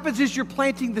what happens is you're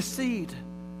planting the seed.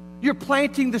 You're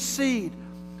planting the seed.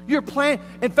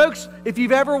 And folks, if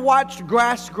you've ever watched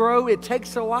grass grow, it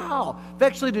takes a while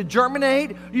eventually to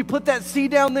germinate. You put that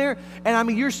seed down there, and I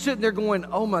mean, you're sitting there going,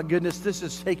 oh my goodness, this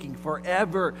is taking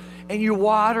forever. And you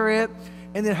water it,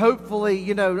 and then hopefully,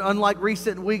 you know, unlike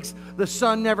recent weeks, the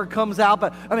sun never comes out.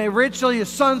 But I mean, originally the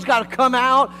sun's got to come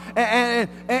out,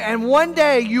 and one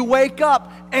day you wake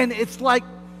up, and it's like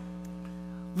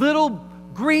little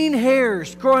green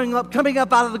hairs growing up, coming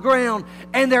up out of the ground,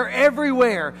 and they're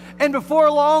everywhere. And before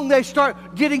long, they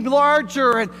start getting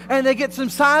larger, and they get some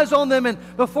size on them, and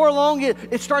before long,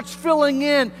 it starts filling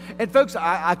in. And folks,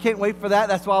 I can't wait for that.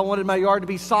 That's why I wanted my yard to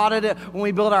be sodded when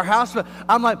we built our house. But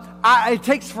I'm like, it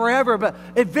takes forever, but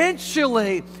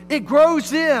eventually, it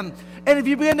grows in. And if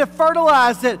you begin to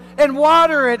fertilize it and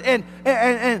water it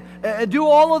and do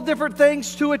all the different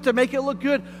things to it to make it look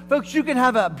good, folks, you can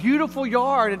have a beautiful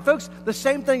yard. And folks, the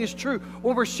same thing is true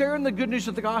when we're sharing the good news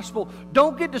of the gospel.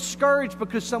 Don't get discouraged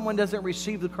because someone doesn't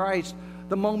receive the Christ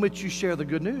the moment you share the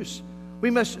good news. We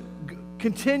must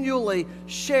continually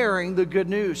sharing the good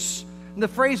news. And the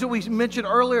phrase that we mentioned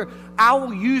earlier, I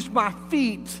will use my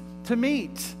feet to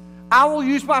meet. I will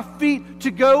use my feet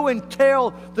to go and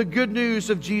tell the good news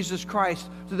of Jesus Christ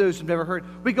to those who've never heard.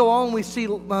 We go on, we see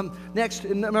next,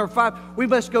 in number 5, we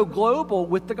must go global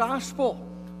with the gospel.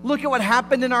 Look at what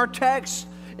happened in our text.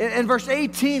 In verse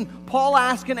 18, Paul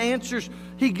asks and answers.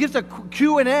 He gives a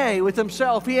Q&A with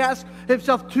himself. He asks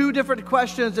himself 2 different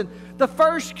questions. And the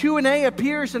first Q&A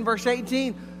appears in verse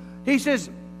 18. He says,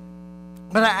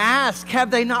 but I ask,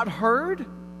 have they not heard?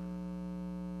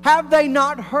 Have they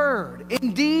not heard?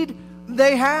 Indeed,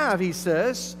 they have, he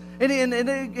says.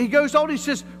 And he goes on, he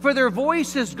says, for their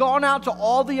voice has gone out to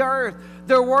all the earth,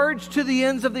 their words to the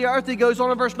ends of the earth. He goes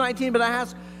on in verse 19, but I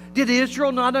ask, did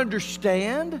Israel not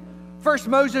understand? First,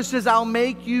 Moses says, I'll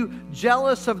make you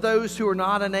jealous of those who are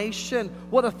not a nation.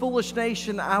 What a foolish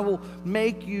nation, I will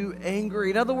make you angry.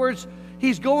 In other words,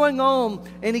 he's going on,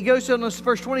 and he goes on this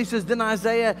verse 20, he says, then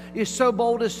Isaiah is so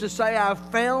bold as to say, I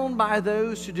have found by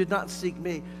those who did not seek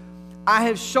me. I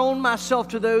have shown myself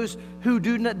to those who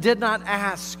did not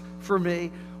ask for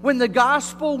me. When the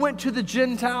gospel went to the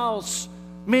Gentiles,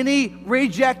 many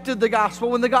rejected the gospel.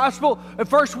 When the gospel at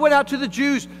first went out to the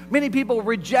Jews, many people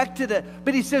rejected it.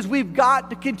 But he says we've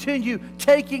got to continue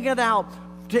taking it out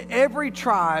to every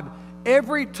tribe,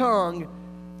 every tongue,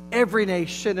 every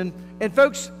nation. And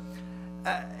folks,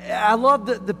 I love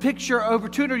the picture. Over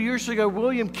 200 years ago,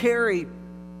 William Carey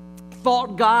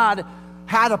thought God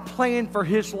had a plan for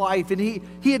his life, and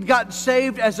he had gotten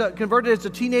saved converted as a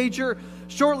teenager.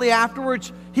 Shortly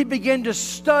afterwards, he began to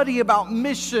study about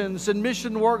missions and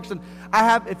mission works. And I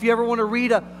have, if you ever want to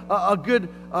read a good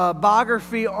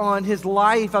biography on his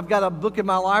life, I've got a book in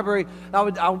my library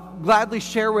I'll gladly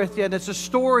share with you. And it's a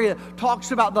story that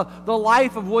talks about the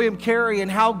life of William Carey and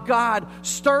how God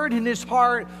stirred in his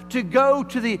heart to go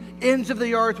to the ends of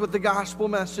the earth with the gospel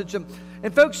message.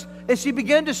 And folks, as he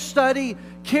began to study,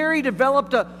 Carey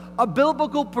developed a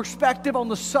biblical perspective on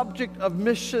the subject of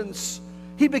missions.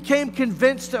 He became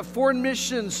convinced that foreign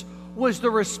missions was the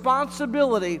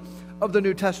responsibility of the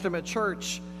New Testament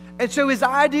church. And so his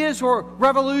ideas were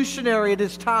revolutionary at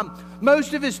his time.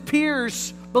 Most of his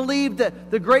peers believed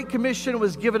that the Great Commission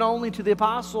was given only to the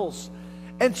apostles.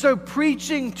 And so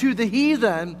preaching to the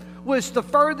heathen was the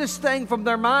furthest thing from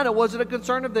their mind. It wasn't a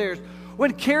concern of theirs.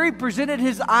 When Carey presented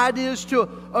his ideas to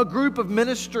a group of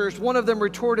ministers, one of them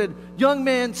retorted, young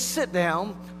man, sit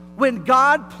down. When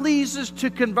God pleases to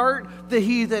convert the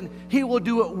heathen, he will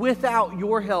do it without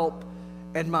your help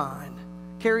and mine.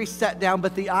 Carey sat down,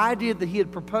 but the idea that he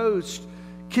had proposed,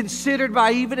 considered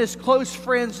by even his close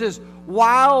friends as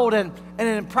wild and an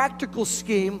impractical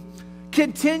scheme,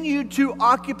 continued to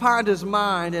occupy his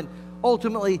mind and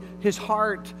ultimately his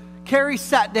heart. Carey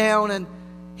sat down and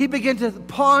he began to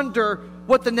ponder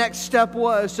what the next step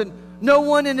was. And no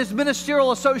one in his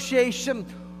ministerial association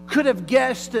could have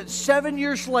guessed that 7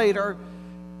 years later,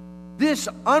 this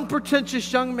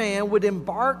unpretentious young man would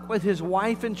embark with his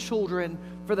wife and children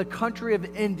for the country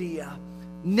of India,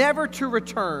 never to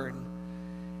return,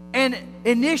 and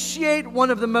initiate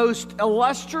one of the most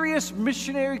illustrious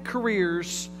missionary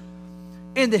careers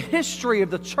in the history of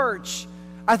the church.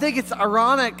 I think it's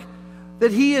ironic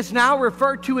that he is now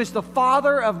referred to as the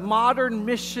father of modern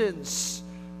missions.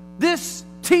 This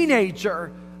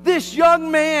teenager, this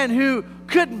young man who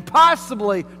couldn't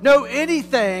possibly know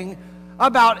anything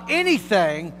about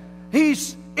anything,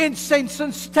 he's insane.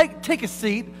 So take a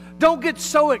seat. Don't get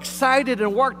so excited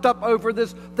and worked up over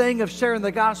this thing of sharing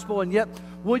the gospel. And yet,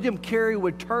 William Carey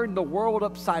would turn the world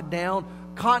upside down,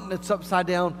 continents upside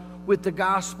down, with the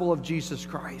gospel of Jesus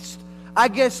Christ. I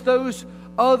guess those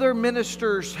other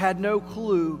ministers had no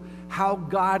clue how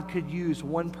God could use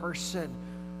one person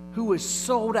who was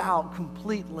sold out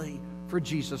completely for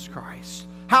Jesus Christ.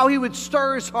 How he would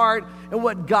stir his heart and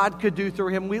what God could do through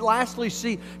him. We lastly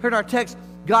see here in our text,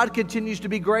 God continues to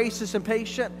be gracious and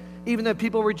patient, even though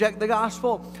people reject the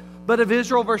gospel. But of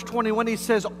Israel, verse 21, he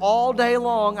says, all day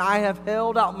long I have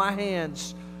held out my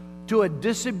hands to a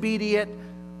disobedient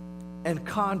and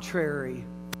contrary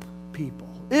people.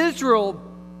 Israel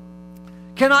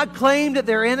cannot claim that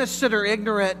they're innocent or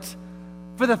ignorant,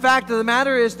 for the fact of the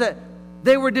matter is that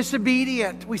they were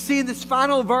disobedient. We see in this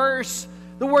final verse,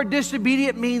 the word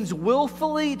disobedient means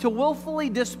willfully, to willfully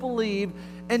disbelieve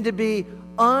and to be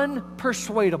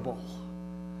unpersuadable.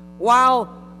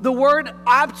 While the word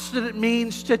obstinate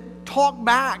means to talk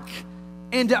back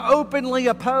and to openly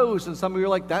oppose. And some of you are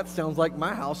like, that sounds like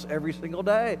my house every single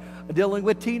day, dealing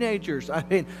with teenagers. I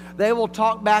mean, they will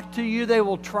talk back to you, they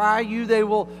will try you, they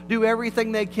will do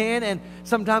everything they can, and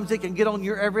sometimes they can get on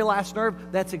your every last nerve.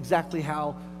 That's exactly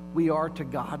how we are to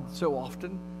God so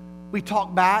often. We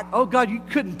talk back. Oh God, you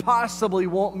couldn't possibly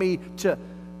want me to.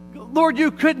 Lord,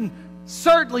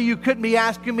 certainly you couldn't be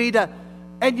asking me to.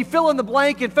 And you fill in the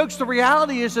blank. And folks, the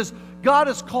reality is God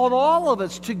has called all of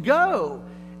us to go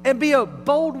and be a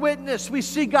bold witness. We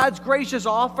see God's gracious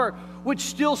offer, which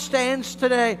still stands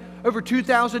today, over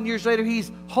 2,000 years later.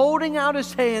 He's holding out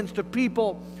his hands to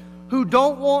people who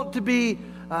don't want to be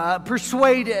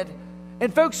persuaded.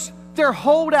 And folks, their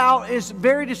holdout is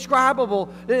very describable,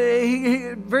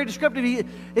 very descriptive.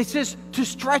 It says to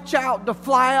stretch out, to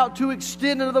fly out, to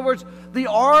extend. In other words, the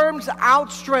arms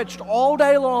outstretched all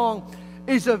day long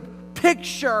is a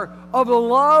picture of the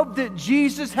love that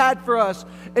Jesus had for us.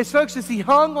 As he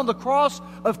hung on the cross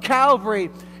of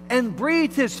Calvary and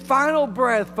breathed his final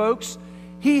breath, folks,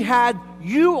 he had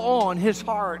you on his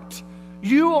heart,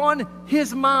 you on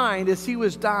his mind as he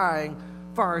was dying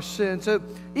for our sins. So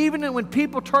even when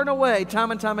people turn away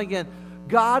time and time again,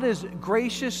 God is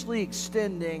graciously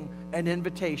extending an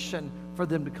invitation for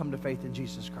them to come to faith in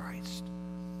Jesus Christ.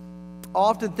 I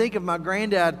often think of my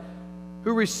granddad,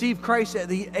 who received Christ at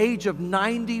the age of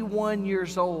 91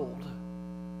 years old.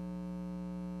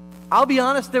 I'll be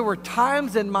honest, there were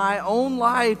times in my own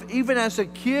life, even as a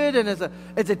kid and as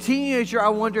a teenager, I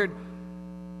wondered,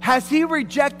 has he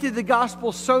rejected the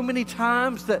gospel so many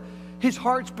times that his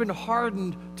heart's been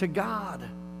hardened to God?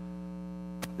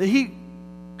 That he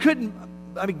couldn't,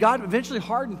 God eventually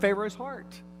hardened Pharaoh's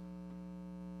heart.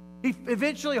 He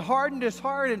eventually hardened his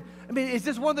heart. And it's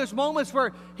just one of those moments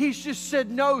where he's just said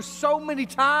no so many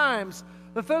times.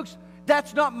 But folks,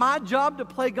 that's not my job to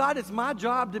play God. It's my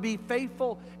job to be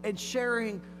faithful and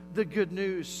sharing the good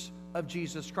news of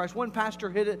Jesus Christ. One pastor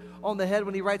hit it on the head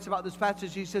when he writes about this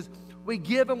passage. He says, we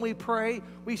give and we pray.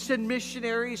 We send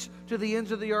missionaries to the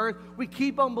ends of the earth. We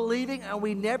keep on believing and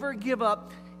we never give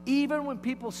up, even when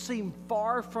people seem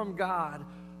far from God.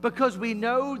 Because we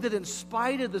know that in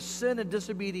spite of the sin and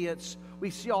disobedience we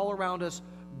see all around us,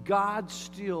 God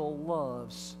still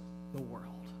loves the world.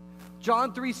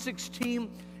 John 3:16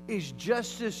 is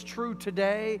just as true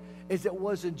today as it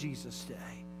was in Jesus'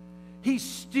 day. He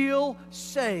still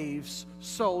saves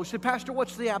souls. You say, Pastor,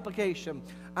 what's the application?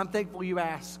 I'm thankful you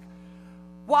ask.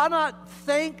 Why not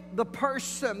thank the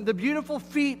person, the beautiful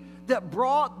feet that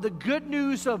brought the good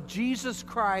news of Jesus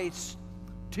Christ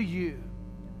to you?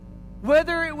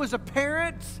 Whether it was a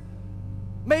parent,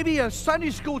 maybe a Sunday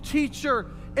school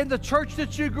teacher in the church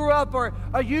that you grew up, or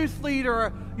a youth leader, or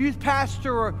a youth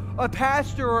pastor, or a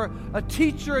pastor, or a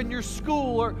teacher in your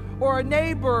school, or a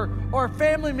neighbor, or a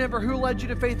family member who led you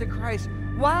to faith in Christ.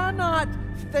 why not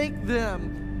thank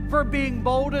them for being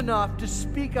bold enough to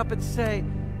speak up and say,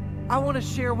 I want to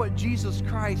share what Jesus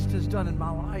Christ has done in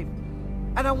my life.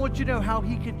 And I want you to know how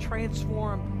he can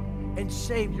transform and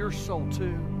save your soul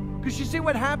too. Because you see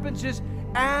what happens is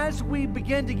as we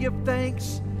begin to give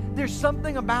thanks, there's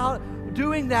something about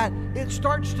doing that. It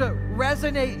starts to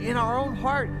resonate in our own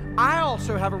heart. I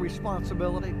also have a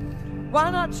responsibility. Why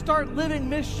not start living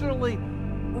missionally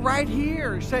right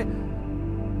here? Say,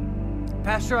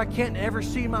 Pastor, I can't ever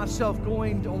see myself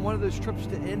going on one of those trips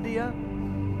to India.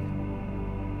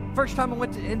 First time I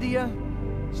went to India,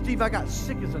 Steve, I got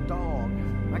sick as a dog.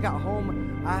 I got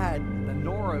home, I had the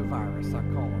norovirus, I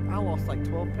call it. I lost like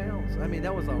 12 pounds. I mean,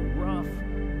 that was a rough,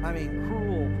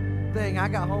 cruel thing. I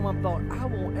got home, I thought, I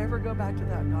won't ever go back to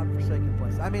that God-forsaken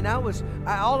place. I mean,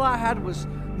 all I had was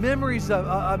memories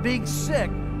of being sick.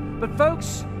 But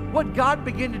folks, what God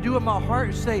began to do in my heart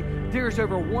is say, there's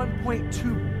over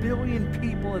 1.2 billion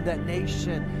people in that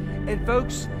nation. And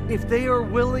folks, if they are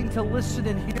willing to listen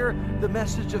and hear the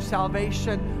message of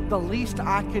salvation, the least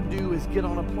I can do is get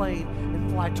on a plane and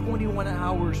fly 21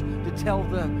 hours to tell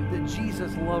them that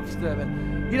Jesus loves them.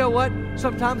 And you know what?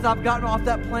 Sometimes I've gotten off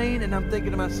that plane and I'm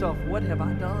thinking to myself, what have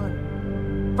I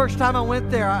done? First time I went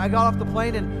there, I got off the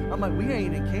plane and I'm like, we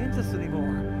ain't in Kansas anymore.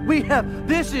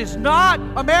 This is not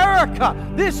America.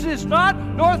 This is not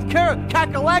North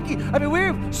Kakalaki. I mean,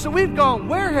 we've gone,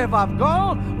 where have I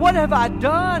gone? What have I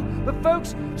done? But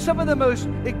folks, some of the most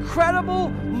incredible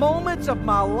moments of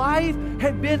my life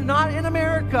have been not in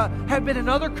America, have been in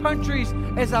other countries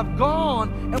as I've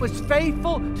gone and was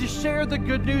faithful to share the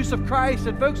good news of Christ.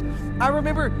 And folks, I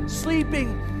remember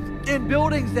sleeping in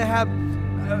buildings that have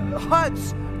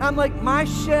huts. I'm like, my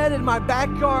shed in my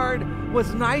backyard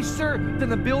was nicer than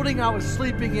the building I was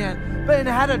sleeping in. But it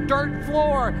had a dirt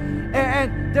floor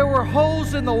and there were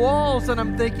holes in the walls. And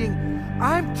I'm thinking,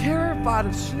 I'm terrified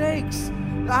of snakes.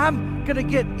 I'm going to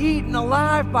get eaten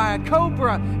alive by a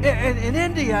cobra in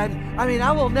India. And I mean,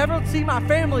 I will never see my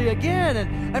family again.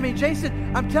 And I mean,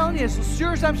 Jason, I'm telling you, as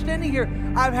sure as I'm standing here,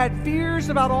 I've had fears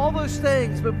about all those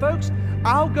things. But folks,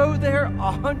 I'll go there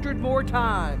 100 more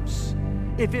times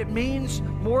if it means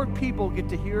more people get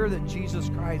to hear that Jesus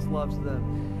Christ loves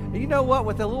them. And you know what?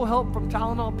 With a little help from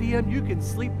Tylenol PM, you can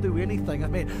sleep through anything. I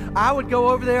mean, I would go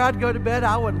over there, I'd go to bed,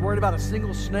 I wasn't worried about a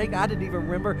single snake. I didn't even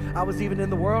remember I was even in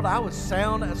the world. I was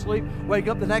sound asleep, wake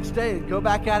up the next day and go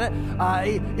back at it.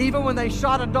 Even when they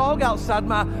shot a dog outside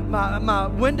my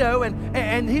window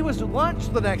and he was lunch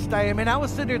the next day, I mean, I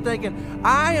was sitting there thinking,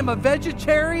 I am a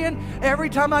vegetarian every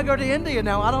time I go to India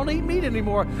now. I don't eat meat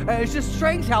anymore. It's just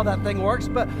strange how that thing works.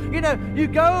 But, you know, you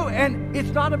go and it's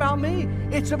not about me.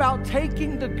 It's about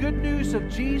taking the good news of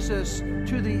Jesus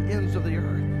to the ends of the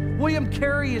earth. William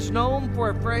Carey is known for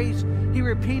a phrase he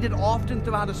repeated often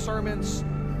throughout his sermons.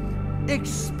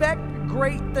 Expect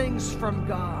great things from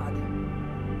God.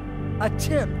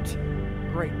 Attempt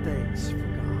great things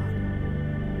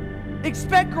from God.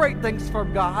 Expect great things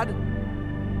from God.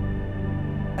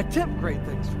 Attempt great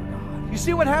things from God. You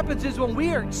see, what happens is when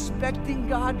we are expecting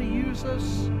God to use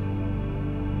us,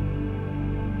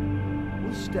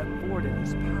 we'll step forward in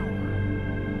His power,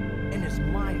 in His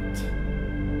might,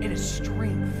 in His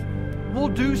strength. We'll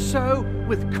do so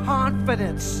with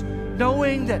confidence,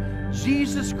 knowing that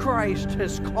Jesus Christ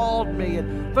has called me.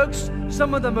 And folks,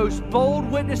 some of the most bold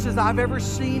witnesses I've ever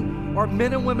seen are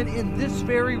men and women in this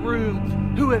very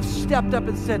room who have stepped up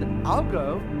and said, I'll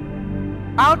go.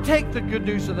 I'll take the good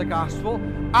news of the gospel.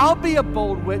 I'll be a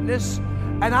bold witness.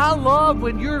 And I love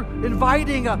when you're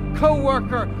inviting a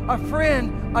coworker, a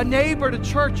friend, a neighbor to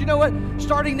church. You know what?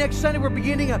 Starting next Sunday, we're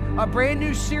beginning a brand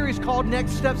new series called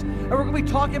Next Steps. And we're going to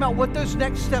be talking about what those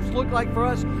next steps look like for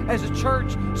us as a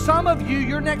church. Some of you,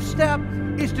 your next step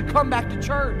is to come back to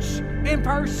church in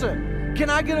person.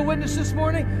 Can I get a witness this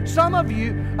morning? Some of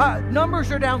you,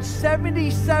 numbers are down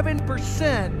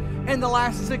 77% in the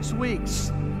last 6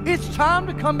 weeks. It's time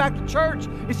to come back to church.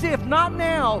 You see, if not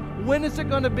now, when is it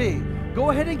going to be?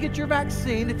 Go ahead and get your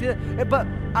vaccine. But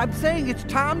I'm saying it's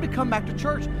time to come back to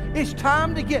church. It's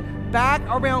time to get back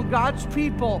around God's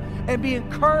people and be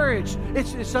encouraged.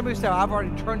 It's somebody say, I've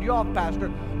already turned you off,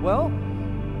 Pastor. Well,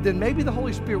 then maybe the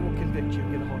Holy Spirit will convict you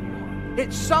and get a hold of your heart.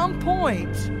 At some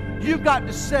point, you've got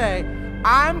to say,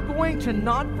 I'm going to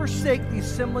not forsake the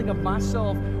assembling of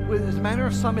myself with as manner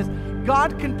of some is.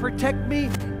 God can protect me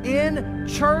in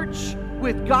church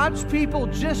with God's people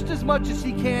just as much as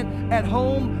He can at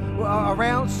home,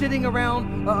 sitting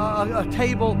around a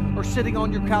table or sitting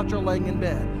on your couch or laying in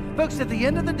bed. Folks, at the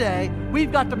end of the day,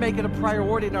 we've got to make it a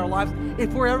priority in our lives.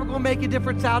 If we're ever going to make a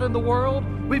difference out in the world,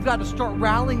 we've got to start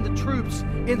rallying the troops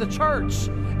in the church.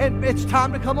 And it's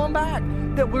time to come on back,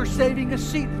 that we're saving a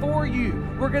seat for you.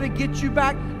 We're going to get you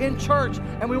back in church,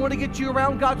 and we want to get you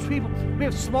around God's people. We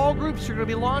have small groups that are going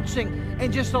to be launching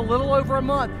in just a little over a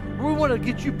month. We want to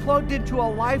get you plugged into a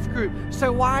life group.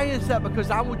 So why is that?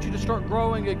 Because I want you to start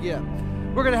growing again.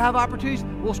 We're going to have opportunities.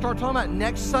 We'll start talking about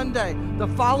next Sunday, the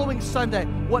following Sunday,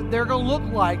 what they're going to look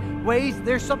like, ways.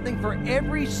 There's something for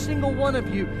every single one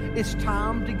of you. It's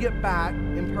time to get back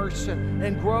in person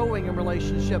and growing in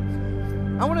relationship.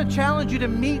 I want to challenge you to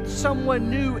meet someone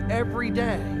new every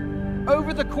day.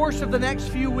 Over the course of the next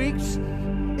few weeks,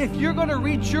 if you're going to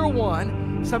reach your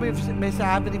one, some of you may say,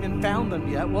 I haven't even found them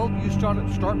yet. Well, you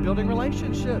start building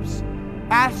relationships.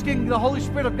 Asking the Holy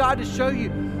Spirit of God to show you.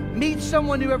 Meet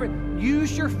someone new every day.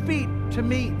 Use your feet to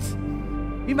meet.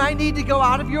 You might need to go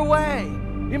out of your way.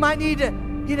 You might need to,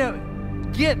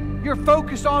 get your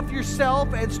focus off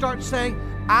yourself and start saying,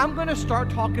 I'm going to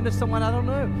start talking to someone I don't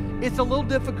know. It's a little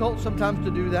difficult sometimes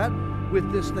to do that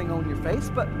with this thing on your face,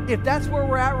 but if that's where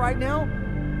we're at right now,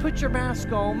 put your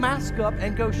mask on, mask up,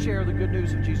 and go share the good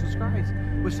news of Jesus Christ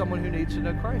with someone who needs to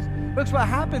know Christ. Because what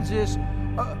happens is,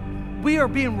 we are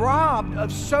being robbed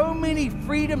of so many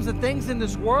freedoms and things in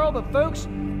this world, but folks,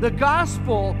 the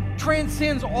gospel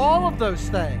transcends all of those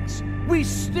things. We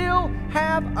still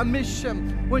have a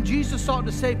mission. When Jesus sought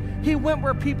to save, he went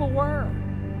where people were.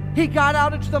 He got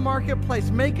out into the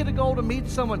marketplace. Make it a goal to meet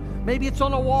someone. Maybe it's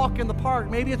on a walk in the park.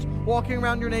 Maybe it's walking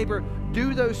around your neighbor.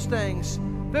 Do those things.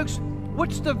 Folks,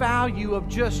 what's the value of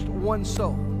just one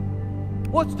soul?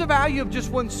 What's the value of just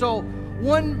one soul?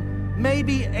 One,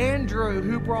 maybe Andrew,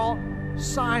 who brought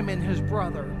Simon, his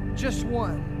brother. Just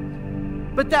one.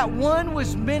 But that one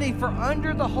was many, for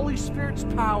under the Holy Spirit's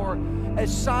power,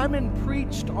 as Simon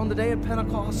preached on the day of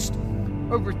Pentecost,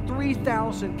 over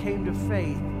 3,000 came to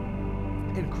faith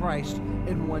in Christ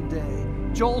in one day.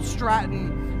 Joel Stratton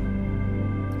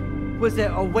was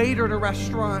a waiter at a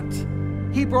restaurant.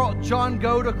 He brought John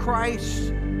Go to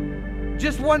Christ.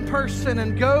 Just one person,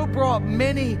 and Go brought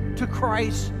many to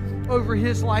Christ over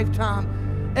his lifetime.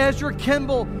 Ezra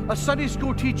Kimball, a Sunday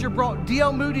school teacher, brought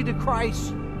D.L. Moody to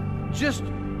Christ. Just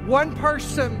one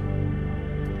person.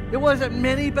 It wasn't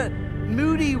many, but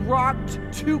Moody rocked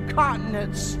 2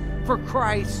 continents for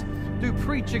Christ through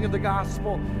preaching of the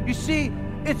gospel. You see,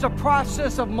 it's a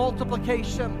process of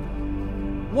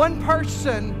multiplication. One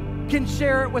person can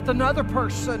share it with another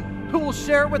person, who will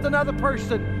share it with another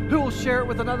person, who will share it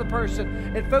with another person.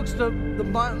 And folks, the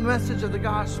message of the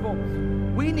gospel,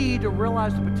 we need to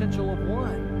realize the potential of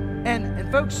one.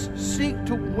 And folks, seek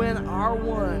to win our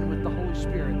one with the Holy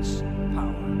Spirit's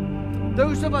power.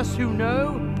 Those of us who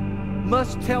know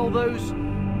must tell those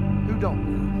who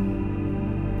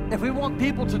don't know. If we want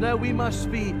people to know, we must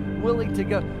be willing to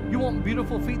go. You want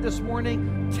beautiful feet this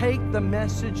morning? Take the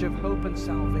message of hope and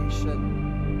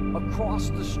salvation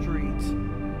across the street,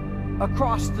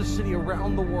 across the city,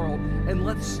 around the world, and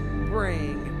let's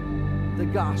bring the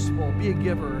gospel. Be a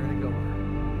giver and a goer.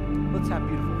 Let's have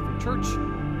beautiful feet. Church,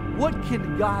 what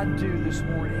can God do this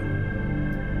morning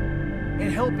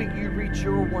in helping you reach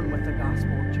your one with the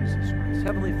gospel of Jesus Christ?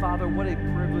 Heavenly Father, what a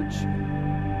privilege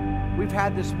we've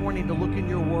had this morning to look in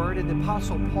your word, and the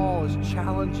Apostle Paul is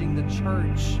challenging the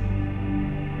church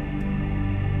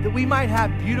that we might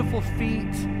have beautiful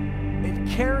feet in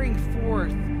carrying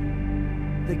forth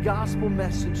the gospel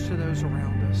message to those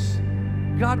around us.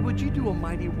 God, would you do a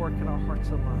mighty work in our hearts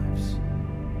and lives?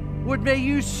 May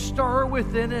you stir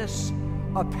within us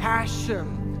a passion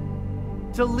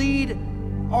to lead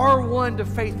our one to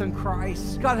faith in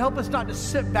Christ. God, help us not to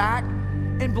sit back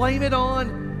and blame it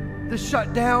on the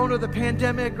shutdown or the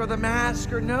pandemic or the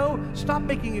mask, or no, stop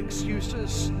making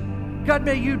excuses. God,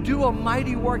 may you do a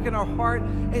mighty work in our heart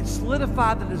and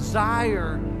solidify the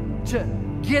desire to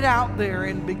get out there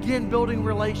and begin building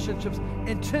relationships,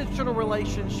 intentional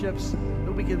relationships,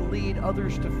 that we can lead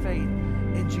others to faith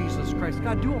in Jesus Christ.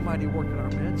 God, do a mighty work in our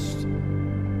midst.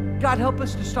 God, help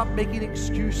us to stop making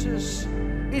excuses.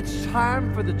 It's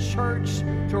time for the church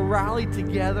to rally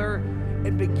together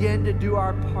and begin to do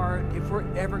our part if we're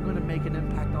ever going to make an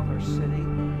impact on our city.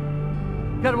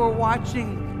 God, we're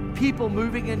watching people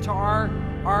moving into our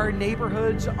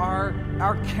neighborhoods, our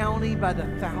county by the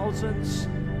thousands.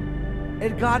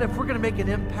 And God, if we're going to make an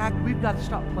impact, we've got to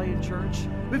stop playing church.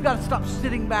 We've got to stop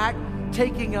sitting back,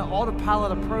 taking an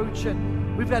autopilot approach,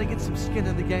 and we've got to get some skin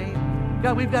in the game.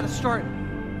 God, we've got to start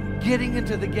getting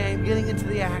into the game, getting into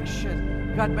the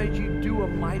action. God, may you do a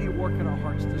mighty work in our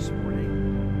hearts this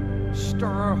morning. Stir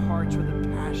our hearts with a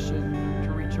passion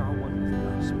to reach our one with the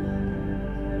gospel.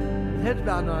 Heads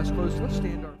bowed and eyes closed. Let's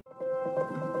stand our